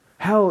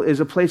 Hell is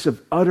a place of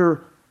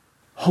utter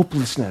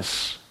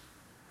hopelessness.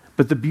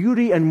 But the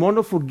beauty and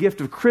wonderful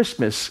gift of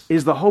Christmas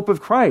is the hope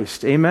of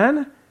Christ.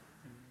 Amen?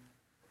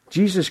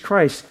 Jesus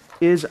Christ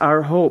is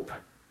our hope.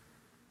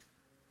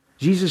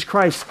 Jesus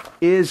Christ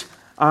is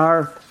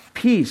our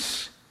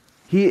peace.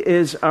 He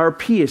is our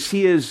peace.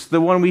 He is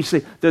the one we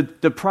say.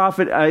 The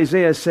prophet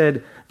Isaiah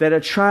said that a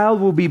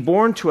child will be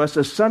born to us,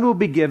 a son will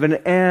be given,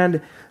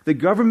 and the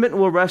government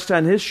will rest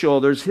on his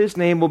shoulders. His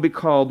name will be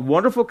called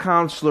Wonderful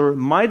Counselor,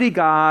 Mighty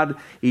God,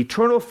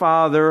 Eternal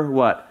Father,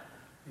 what?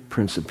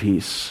 Prince of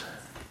Peace.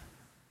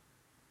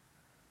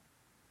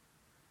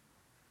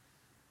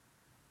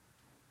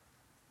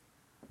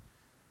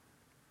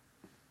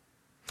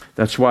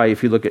 That's why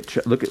if you look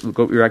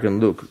back in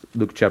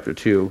Luke chapter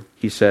 2,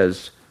 he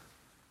says,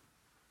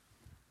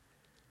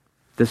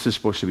 this is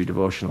supposed to be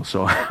devotional,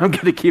 so I'm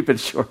going to keep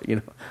it short,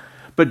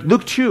 But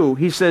Luke 2,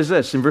 he says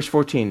this in verse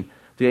 14.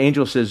 The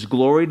angel says,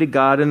 glory to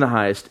God in the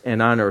highest,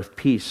 and on earth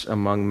peace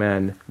among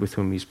men with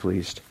whom he's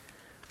pleased.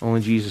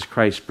 Only Jesus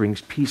Christ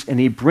brings peace, and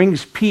he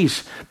brings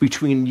peace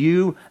between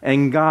you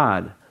and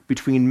God,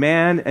 between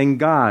man and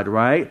God,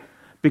 right?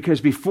 Because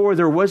before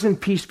there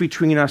wasn't peace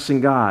between us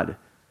and God.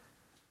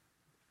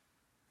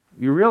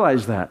 You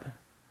realize that?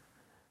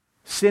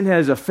 Sin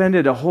has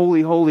offended a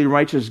holy, holy,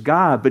 righteous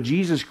God, but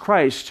Jesus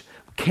Christ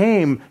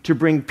came to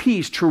bring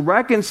peace, to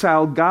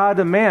reconcile God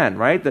and man,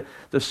 right?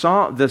 The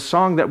song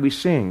that we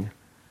sing.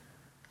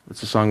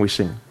 What's the song we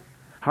sing?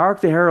 Hark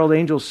the herald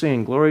angels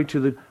sing, glory to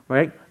the,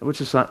 right? What's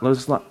the song?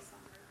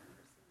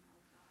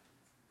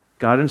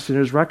 God and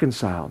sinners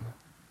reconciled.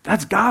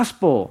 That's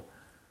gospel.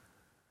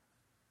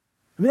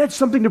 I mean, that's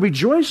something to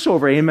rejoice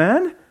over,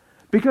 amen?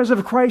 Because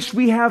of Christ,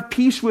 we have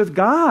peace with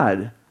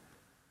God.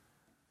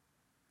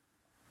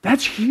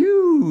 That's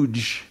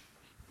huge.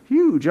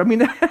 Huge. I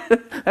mean,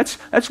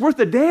 that's worth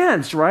the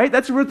dance, right?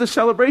 That's worth the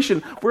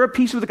celebration. We're at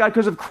peace with God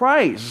because of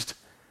Christ.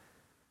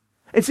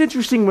 It's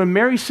interesting when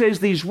Mary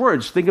says these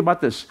words. Think about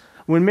this.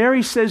 When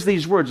Mary says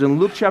these words in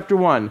Luke chapter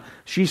 1,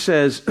 she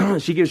says,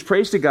 she gives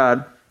praise to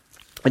God,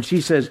 and she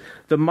says,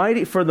 the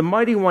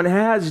mighty one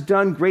has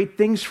done great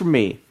things for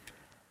me.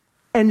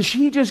 And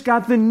she just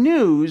got the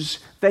news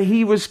that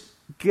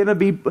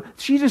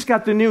she just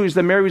got the news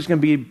that Mary was going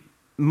to be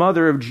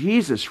mother of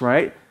Jesus,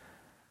 right?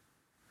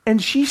 And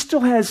she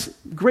still has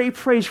great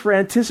praise for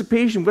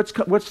anticipation,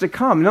 what's to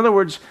come. In other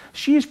words,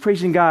 she is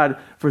praising God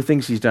for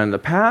things he's done in the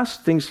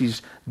past, things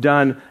he's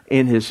done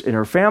in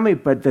her family,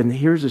 but then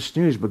here's this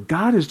news, but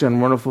God has done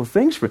wonderful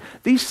things for her.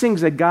 These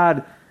things that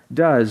God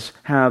does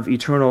have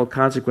eternal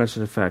consequence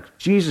and effect.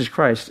 Jesus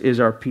Christ is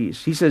our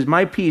peace. He says,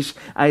 my peace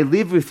I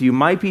leave with you,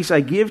 my peace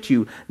I give to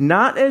you.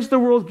 Not as the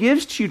world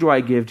gives to you do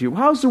I give to you.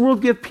 How does the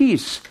world give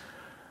peace?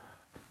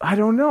 I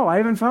don't know. I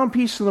haven't found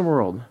peace in the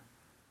world.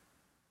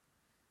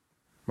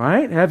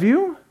 Right? Have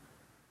you?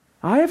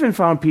 I haven't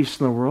found peace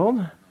in the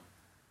world.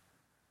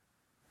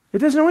 It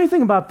doesn't know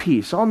anything about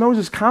peace. All it knows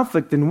is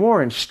conflict and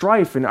war and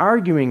strife and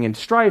arguing and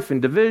strife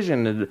and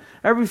division and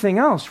everything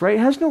else, right? It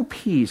has no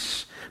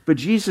peace. But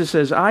Jesus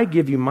says, I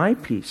give you my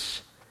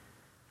peace.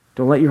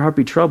 Don't let your heart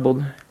be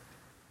troubled,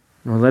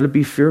 nor let it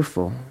be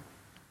fearful.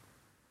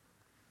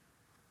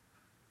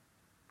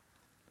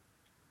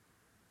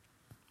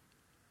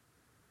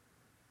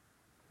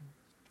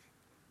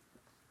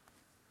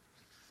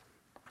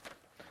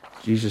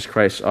 Jesus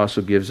Christ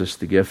also gives us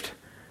the gift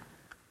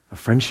of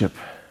friendship.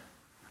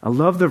 I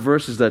love the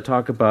verses that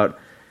talk about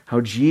how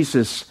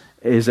Jesus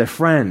is a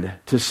friend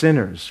to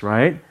sinners,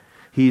 right?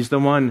 He's the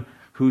one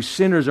who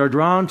sinners are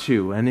drawn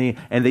to, and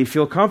they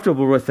feel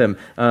comfortable with him.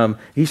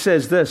 He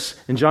says this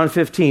in John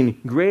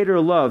 15,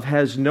 greater love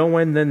has no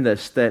one than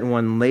this, that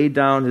one laid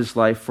down his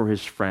life for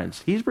his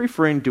friends. He's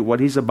referring to what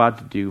he's about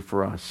to do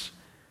for us,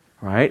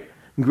 right?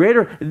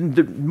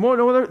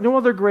 No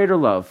other greater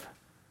love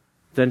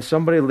than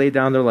somebody lay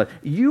down their life.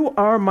 You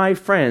are my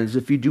friends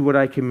if you do what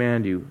I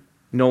command you.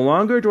 No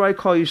longer do I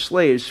call you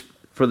slaves,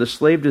 for the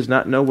slave does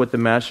not know what the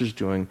master is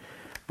doing,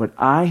 but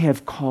I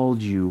have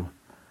called you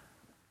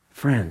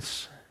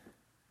friends.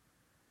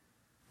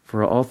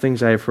 For all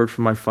things I have heard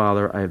from my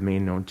Father, I have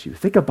made known to you.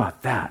 Think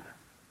about that.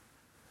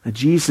 That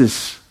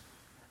Jesus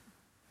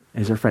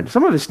is our friend.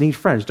 Some of us need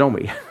friends, don't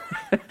we?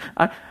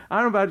 I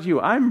don't know about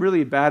you. I'm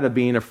really bad at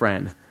being a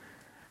friend.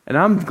 And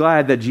I'm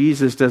glad that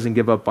Jesus doesn't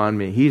give up on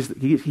me. He's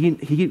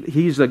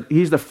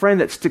the friend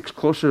that sticks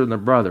closer than the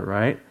brother,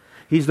 right?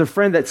 He's the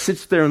friend that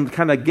sits there and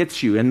kind of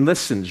gets you and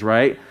listens,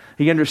 right?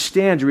 He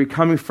understands where you're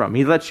coming from.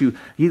 He lets you.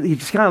 He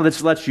just kind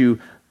of lets you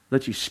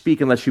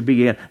speak and lets you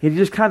begin.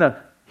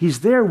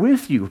 He's there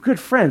with you. Good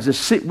friends that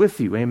sit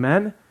with you.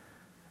 Amen.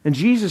 And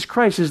Jesus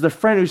Christ is the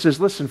friend who says,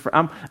 "Listen,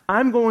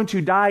 I'm going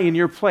to die in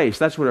your place."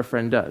 That's what a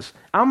friend does.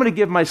 I'm going to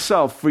give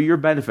myself for your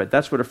benefit.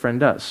 That's what a friend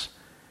does.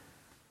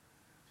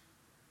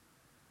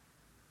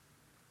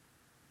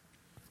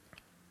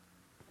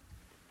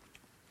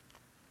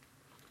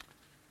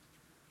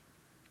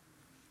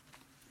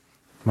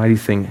 Mighty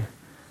thing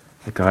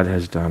that God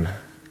has done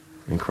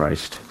in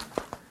Christ.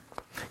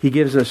 He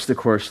gives us, of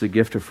course, the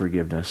gift of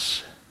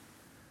forgiveness.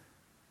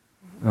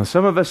 Now,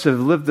 some of us have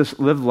lived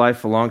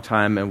life a long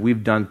time, and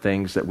we've done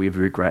things that we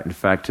regret. In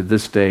fact, to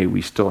this day,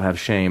 we still have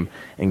shame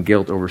and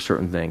guilt over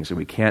certain things,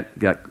 and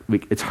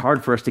it's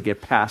hard for us to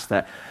get past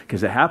that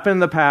because it happened in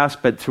the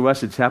past, but to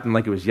us, it's happened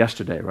like it was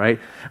yesterday, right?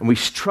 And we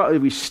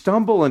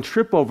stumble and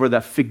trip over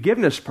that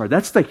forgiveness part.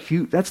 That's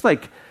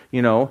like.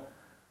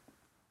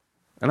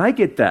 And I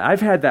get that.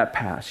 I've had that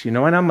past, and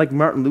I'm like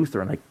Martin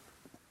Luther, and I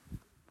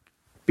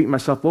beat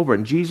myself over.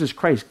 And Jesus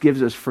Christ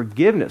gives us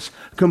forgiveness,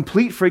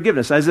 complete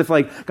forgiveness, as if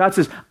like God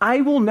says,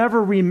 I will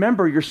never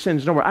remember your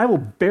sins no more. I will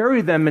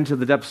bury them into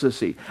the depths of the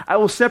sea. I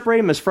will separate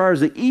them as far as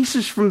the east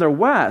is from the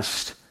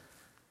west.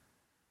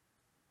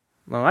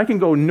 Well, I can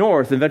go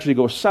north and eventually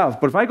go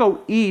south, but if I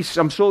go east,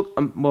 that's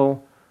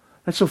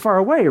so far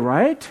away,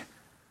 right?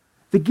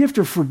 The gift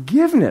of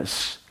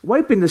forgiveness,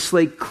 wiping the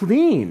slate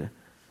clean,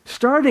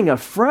 starting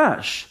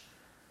afresh.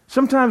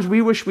 Sometimes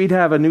we wish we'd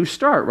have a new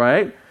start,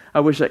 right? I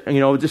wish,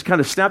 just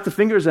kind of snap the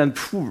fingers and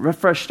a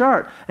fresh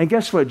start. And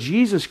guess what?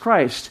 Jesus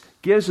Christ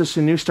gives us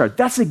a new start.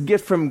 That's a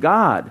gift from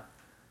God.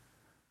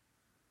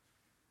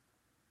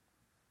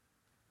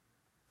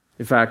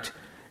 In fact,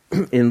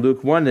 in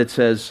Luke 1, it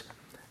says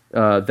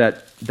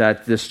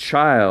that this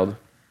child,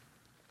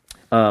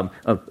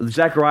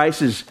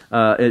 Zacharias is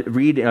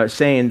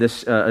saying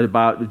this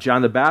about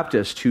John the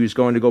Baptist, who's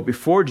going to go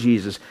before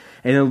Jesus.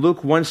 And in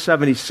Luke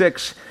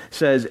 1:76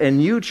 says,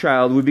 "And you,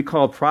 child, will be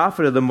called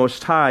prophet of the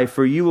Most High,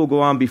 for you will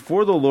go on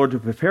before the Lord to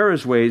prepare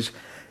his ways,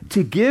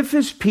 to give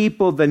his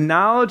people the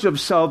knowledge of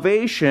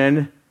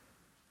salvation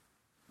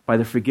by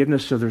the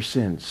forgiveness of their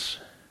sins."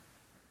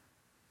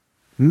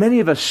 Many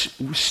of us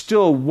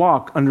still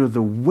walk under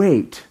the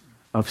weight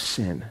of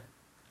sin,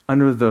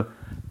 under the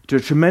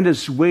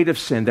tremendous weight of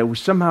sin that we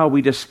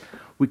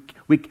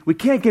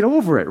can't get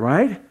over it,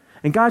 right?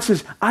 And God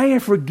says, I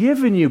have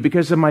forgiven you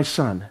because of my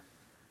son.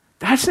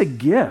 That's a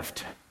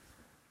gift.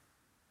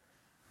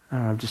 I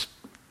don't know, I'm just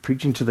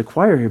preaching to the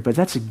choir here, but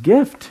that's a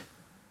gift.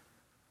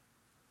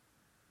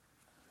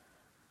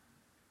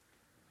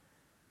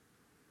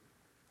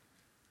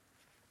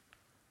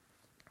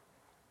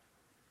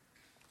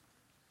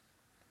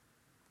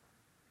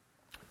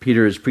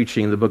 Peter is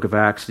preaching in the book of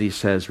Acts, and he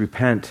says,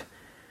 "Repent,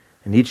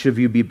 and each of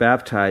you be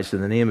baptized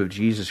in the name of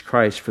Jesus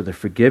Christ for the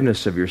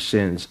forgiveness of your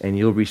sins, and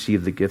you'll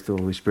receive the gift of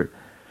the Holy Spirit."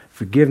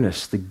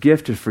 Forgiveness, the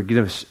gift of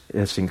forgiveness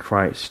that's in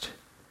Christ.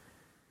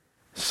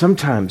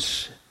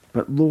 Sometimes,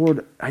 but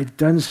Lord, I've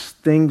done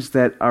things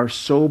that are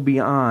so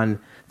beyond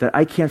that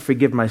I can't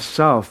forgive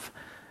myself.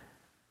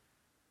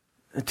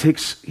 It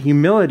takes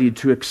humility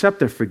to accept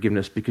their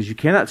forgiveness, because you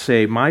cannot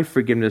say, my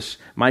forgiveness,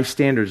 my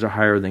standards are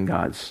higher than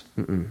God's.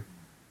 And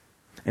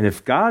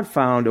if God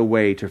found a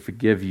way to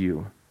forgive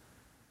you,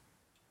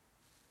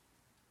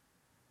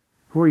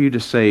 who are you to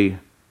say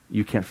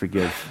you can't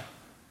forgive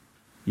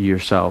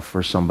yourself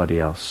or somebody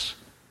else?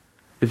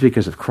 It's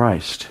because of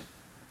Christ.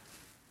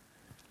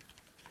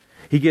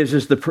 He gives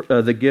us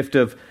the gift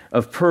of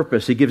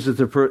purpose. He gives us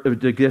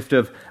the gift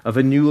of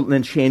a new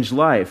and changed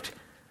life.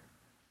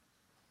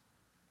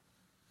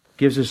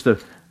 Gives us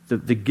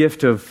the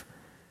gift of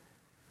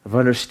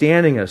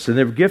understanding us, and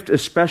the gift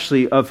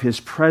especially of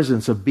his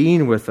presence, of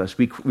being with us.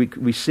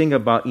 We sing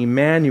about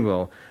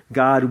Emmanuel,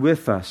 God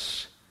with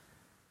us,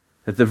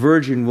 that the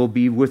virgin will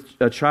be with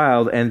a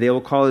child, and they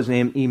will call his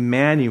name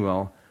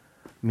Emmanuel,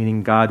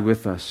 meaning God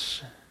with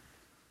us.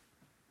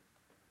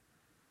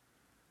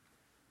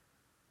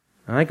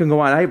 And I can go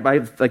on. I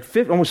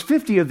have almost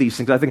 50 of these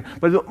things, I think.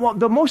 But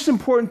the most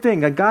important thing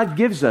that God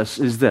gives us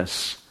is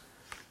this: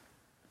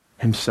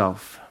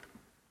 himself.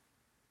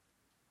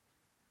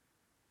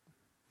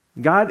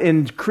 God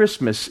in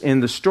Christmas, in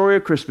the story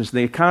of Christmas,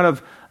 the account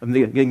of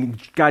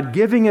God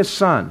giving his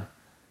son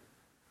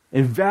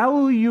and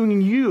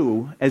valuing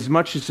you as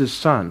much as his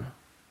son.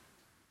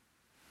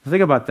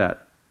 Think about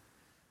that.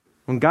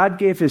 When God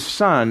gave his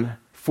son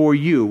for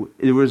you,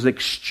 there was an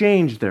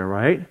exchange there,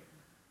 right?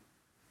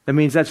 That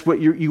means that's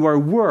what you are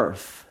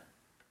worth.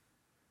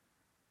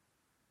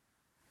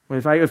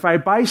 If I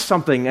buy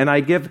something and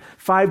I give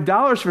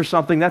 $5 for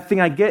something, that thing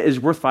I get is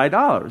worth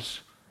 $5.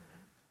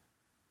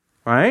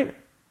 Right?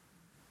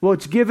 Well,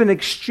 it's given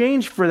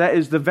exchange for that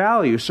is the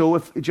value. So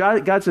if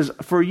God says,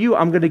 for you,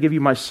 I'm going to give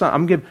you my son,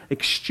 I'm going to give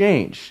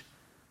exchange.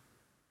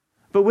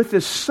 But with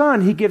the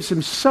son, he gives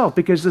himself,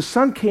 because the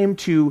son came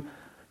to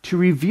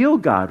reveal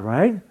God,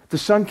 right? The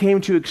son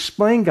came to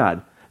explain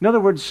God. In other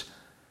words,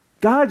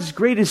 God's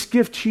greatest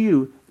gift to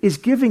you is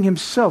giving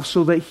himself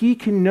so that he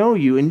can know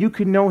you and you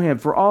can know him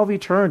for all of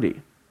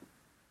eternity.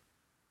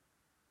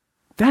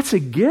 That's a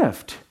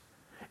gift.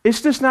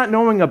 It's just not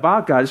knowing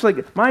about God. It's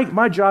like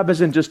my job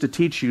isn't just to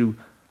teach you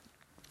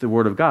the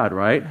Word of God,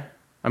 right?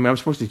 I mean, I'm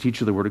supposed to teach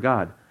you the Word of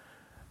God.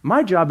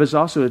 My job is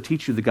also to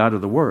teach you the God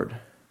of the Word.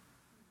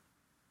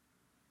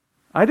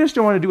 I just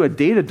don't want to do a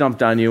data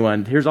dump on you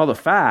and here's all the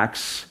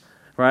facts,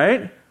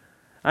 right?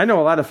 I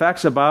know a lot of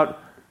facts about,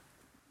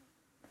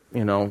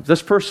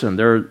 this person.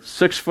 They're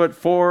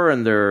 6'4"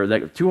 and they're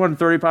like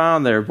 230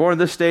 pounds. They're born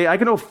this day. I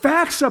can know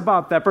facts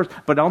about that person,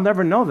 but I'll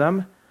never know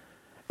them.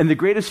 And the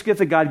greatest gift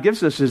that God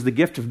gives us is the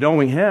gift of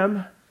knowing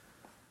him.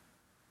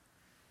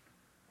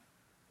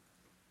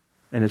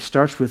 And it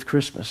starts with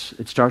Christmas.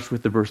 It starts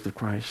with the birth of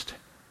Christ.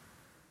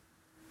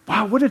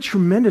 Wow, what a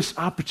tremendous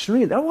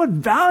opportunity. What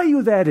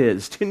value that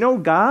is, to know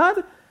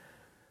God.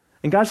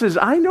 And God says,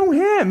 I know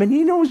him and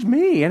he knows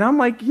me. And I'm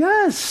like,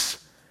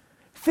 yes.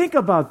 Think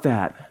about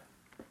that.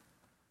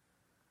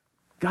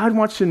 God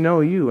wants to know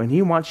you and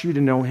he wants you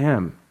to know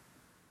him.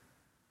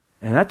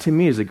 And that to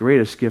me is the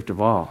greatest gift of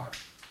all.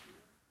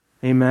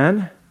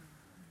 Amen?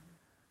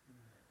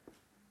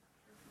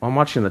 Well, I'm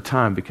watching the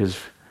time because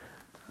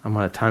I'm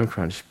on a time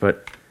crunch,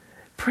 but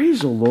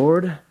praise the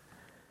Lord.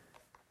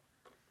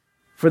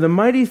 For the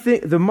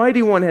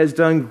mighty one has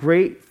done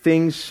great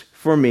things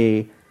for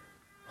me.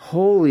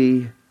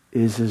 Holy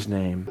is his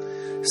name.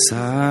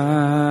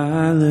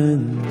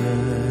 Silent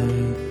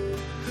night,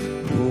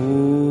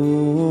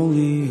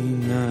 holy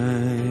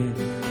night,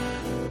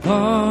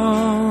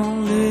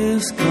 all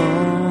is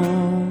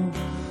calm,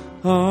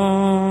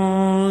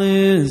 all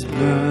is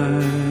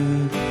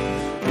bright,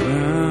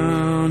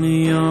 round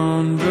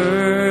yon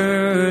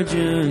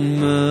virgin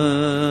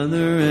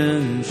mother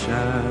and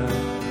child,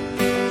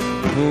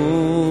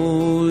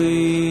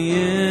 holy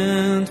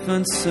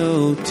infant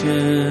so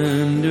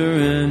tender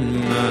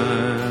and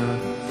mild,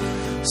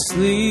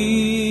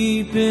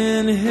 sleep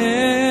in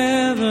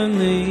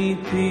heavenly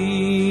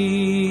peace,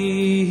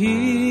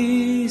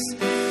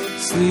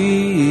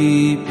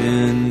 sleep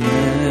in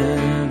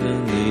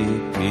heavenly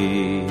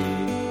peace.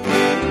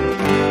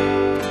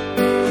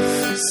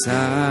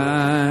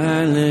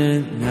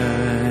 Silent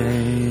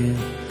night,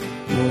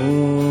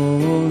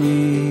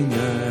 holy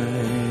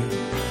night,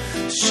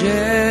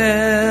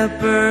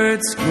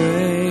 shepherds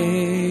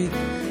great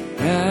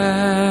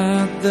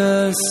at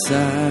the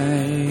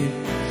sight,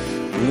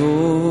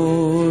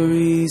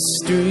 glory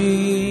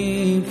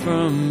stream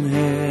from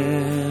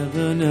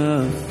heaven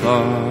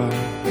afar,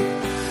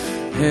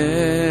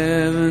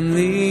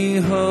 heavenly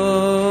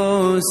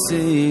hosts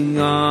sing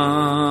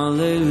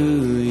Alleluia.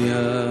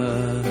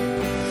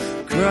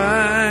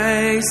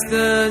 Christ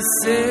the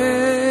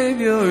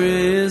Savior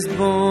is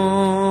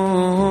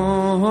born,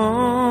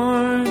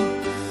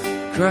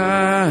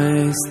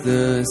 Christ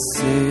the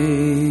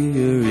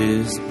Savior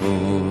is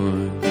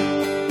born.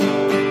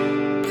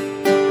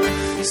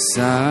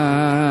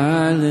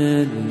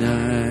 Silent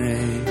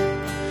night,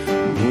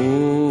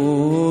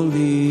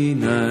 holy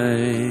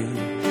night,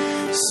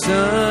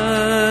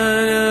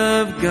 Son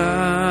of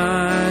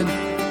God,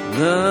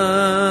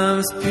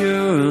 love's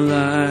pure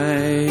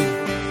light,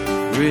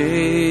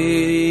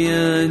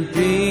 radiant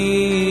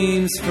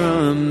beams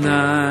from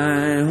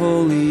thy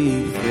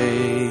holy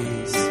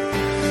face,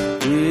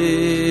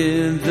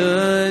 with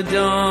the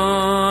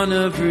dawn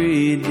of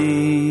redeeming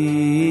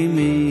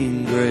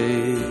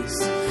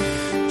grace.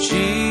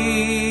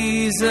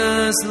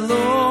 Jesus,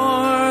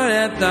 Lord,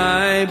 at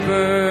thy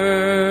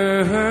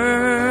birth,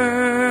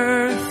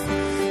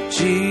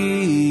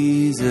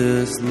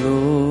 Jesus, Jesus,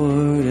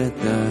 Lord, at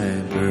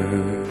thy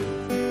birth.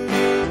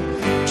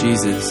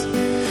 Jesus,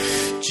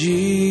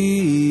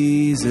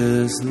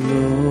 Jesus,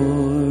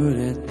 Lord,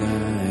 at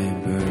thy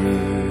birth.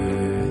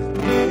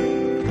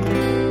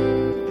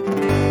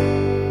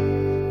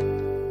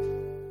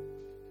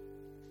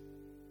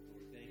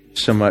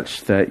 So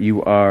much that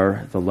you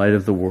are the light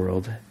of the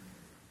world,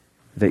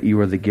 that you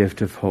are the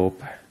gift of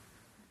hope,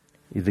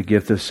 you're the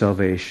gift of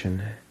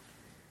salvation,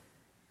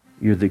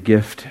 you're the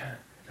gift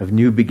of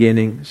new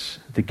beginnings,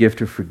 the gift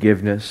of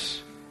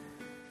forgiveness.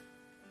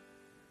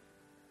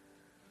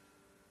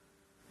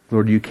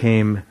 Lord, you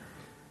came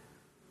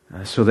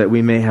so that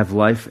we may have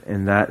life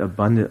and that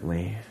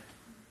abundantly.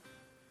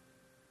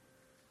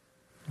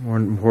 More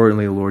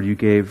importantly, Lord, you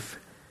gave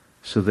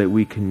so that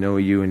we can know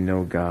you and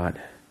know God.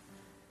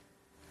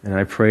 And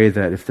I pray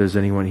that if there's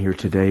anyone here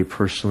today,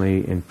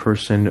 personally, in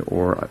person,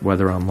 or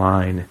whether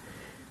online,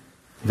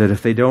 that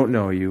if they don't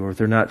know you, or if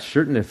they're not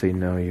certain if they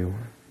know you,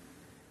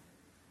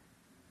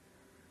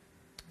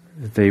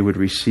 that they would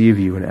receive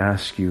you and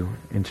ask you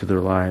into their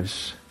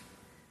lives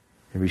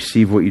and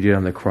receive what you did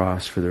on the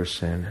cross for their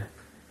sin.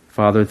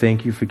 Father,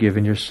 thank you for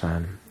giving your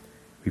Son.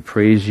 We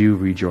praise you,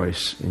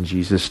 rejoice. In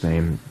Jesus'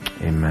 name,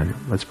 amen.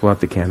 Let's pull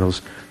out the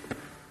candles.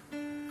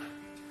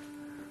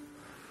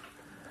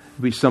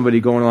 Be somebody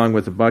going along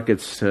with the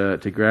buckets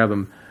to grab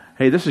them.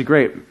 Hey, this is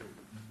great.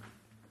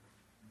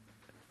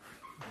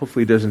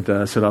 Hopefully it doesn't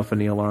set off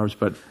any alarms,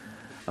 but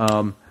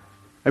I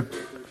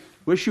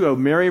wish you a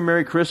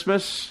Merry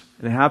Christmas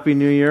and a Happy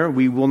New Year.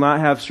 We will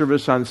not have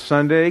service on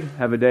Sunday,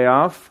 have a day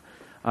off.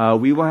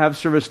 We will have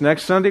service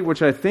next Sunday,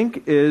 which I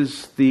think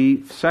is the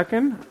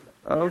 2nd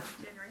of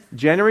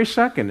January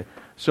 2nd.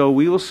 So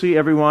we will see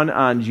everyone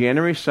on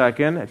January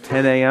 2nd at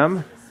 10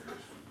 a.m.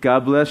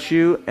 God bless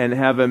you, and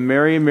have a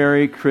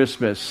Merry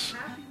Christmas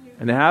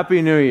and a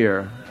Happy New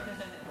Year.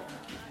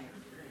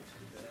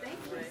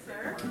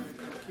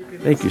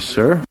 Thank you,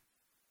 sir.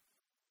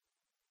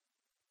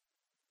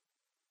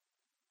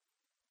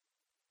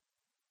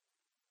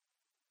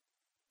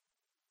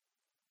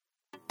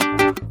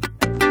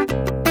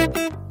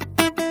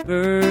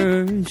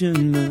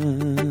 Virgin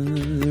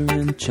Mother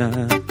and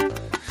Child,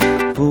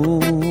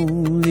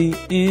 holy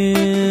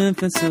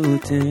infant, so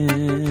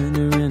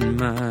tender and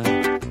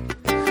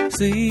mild,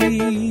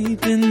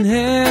 sleep in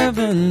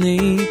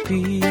heavenly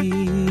peace,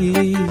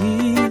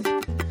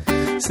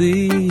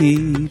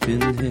 sleep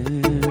in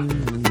heavenly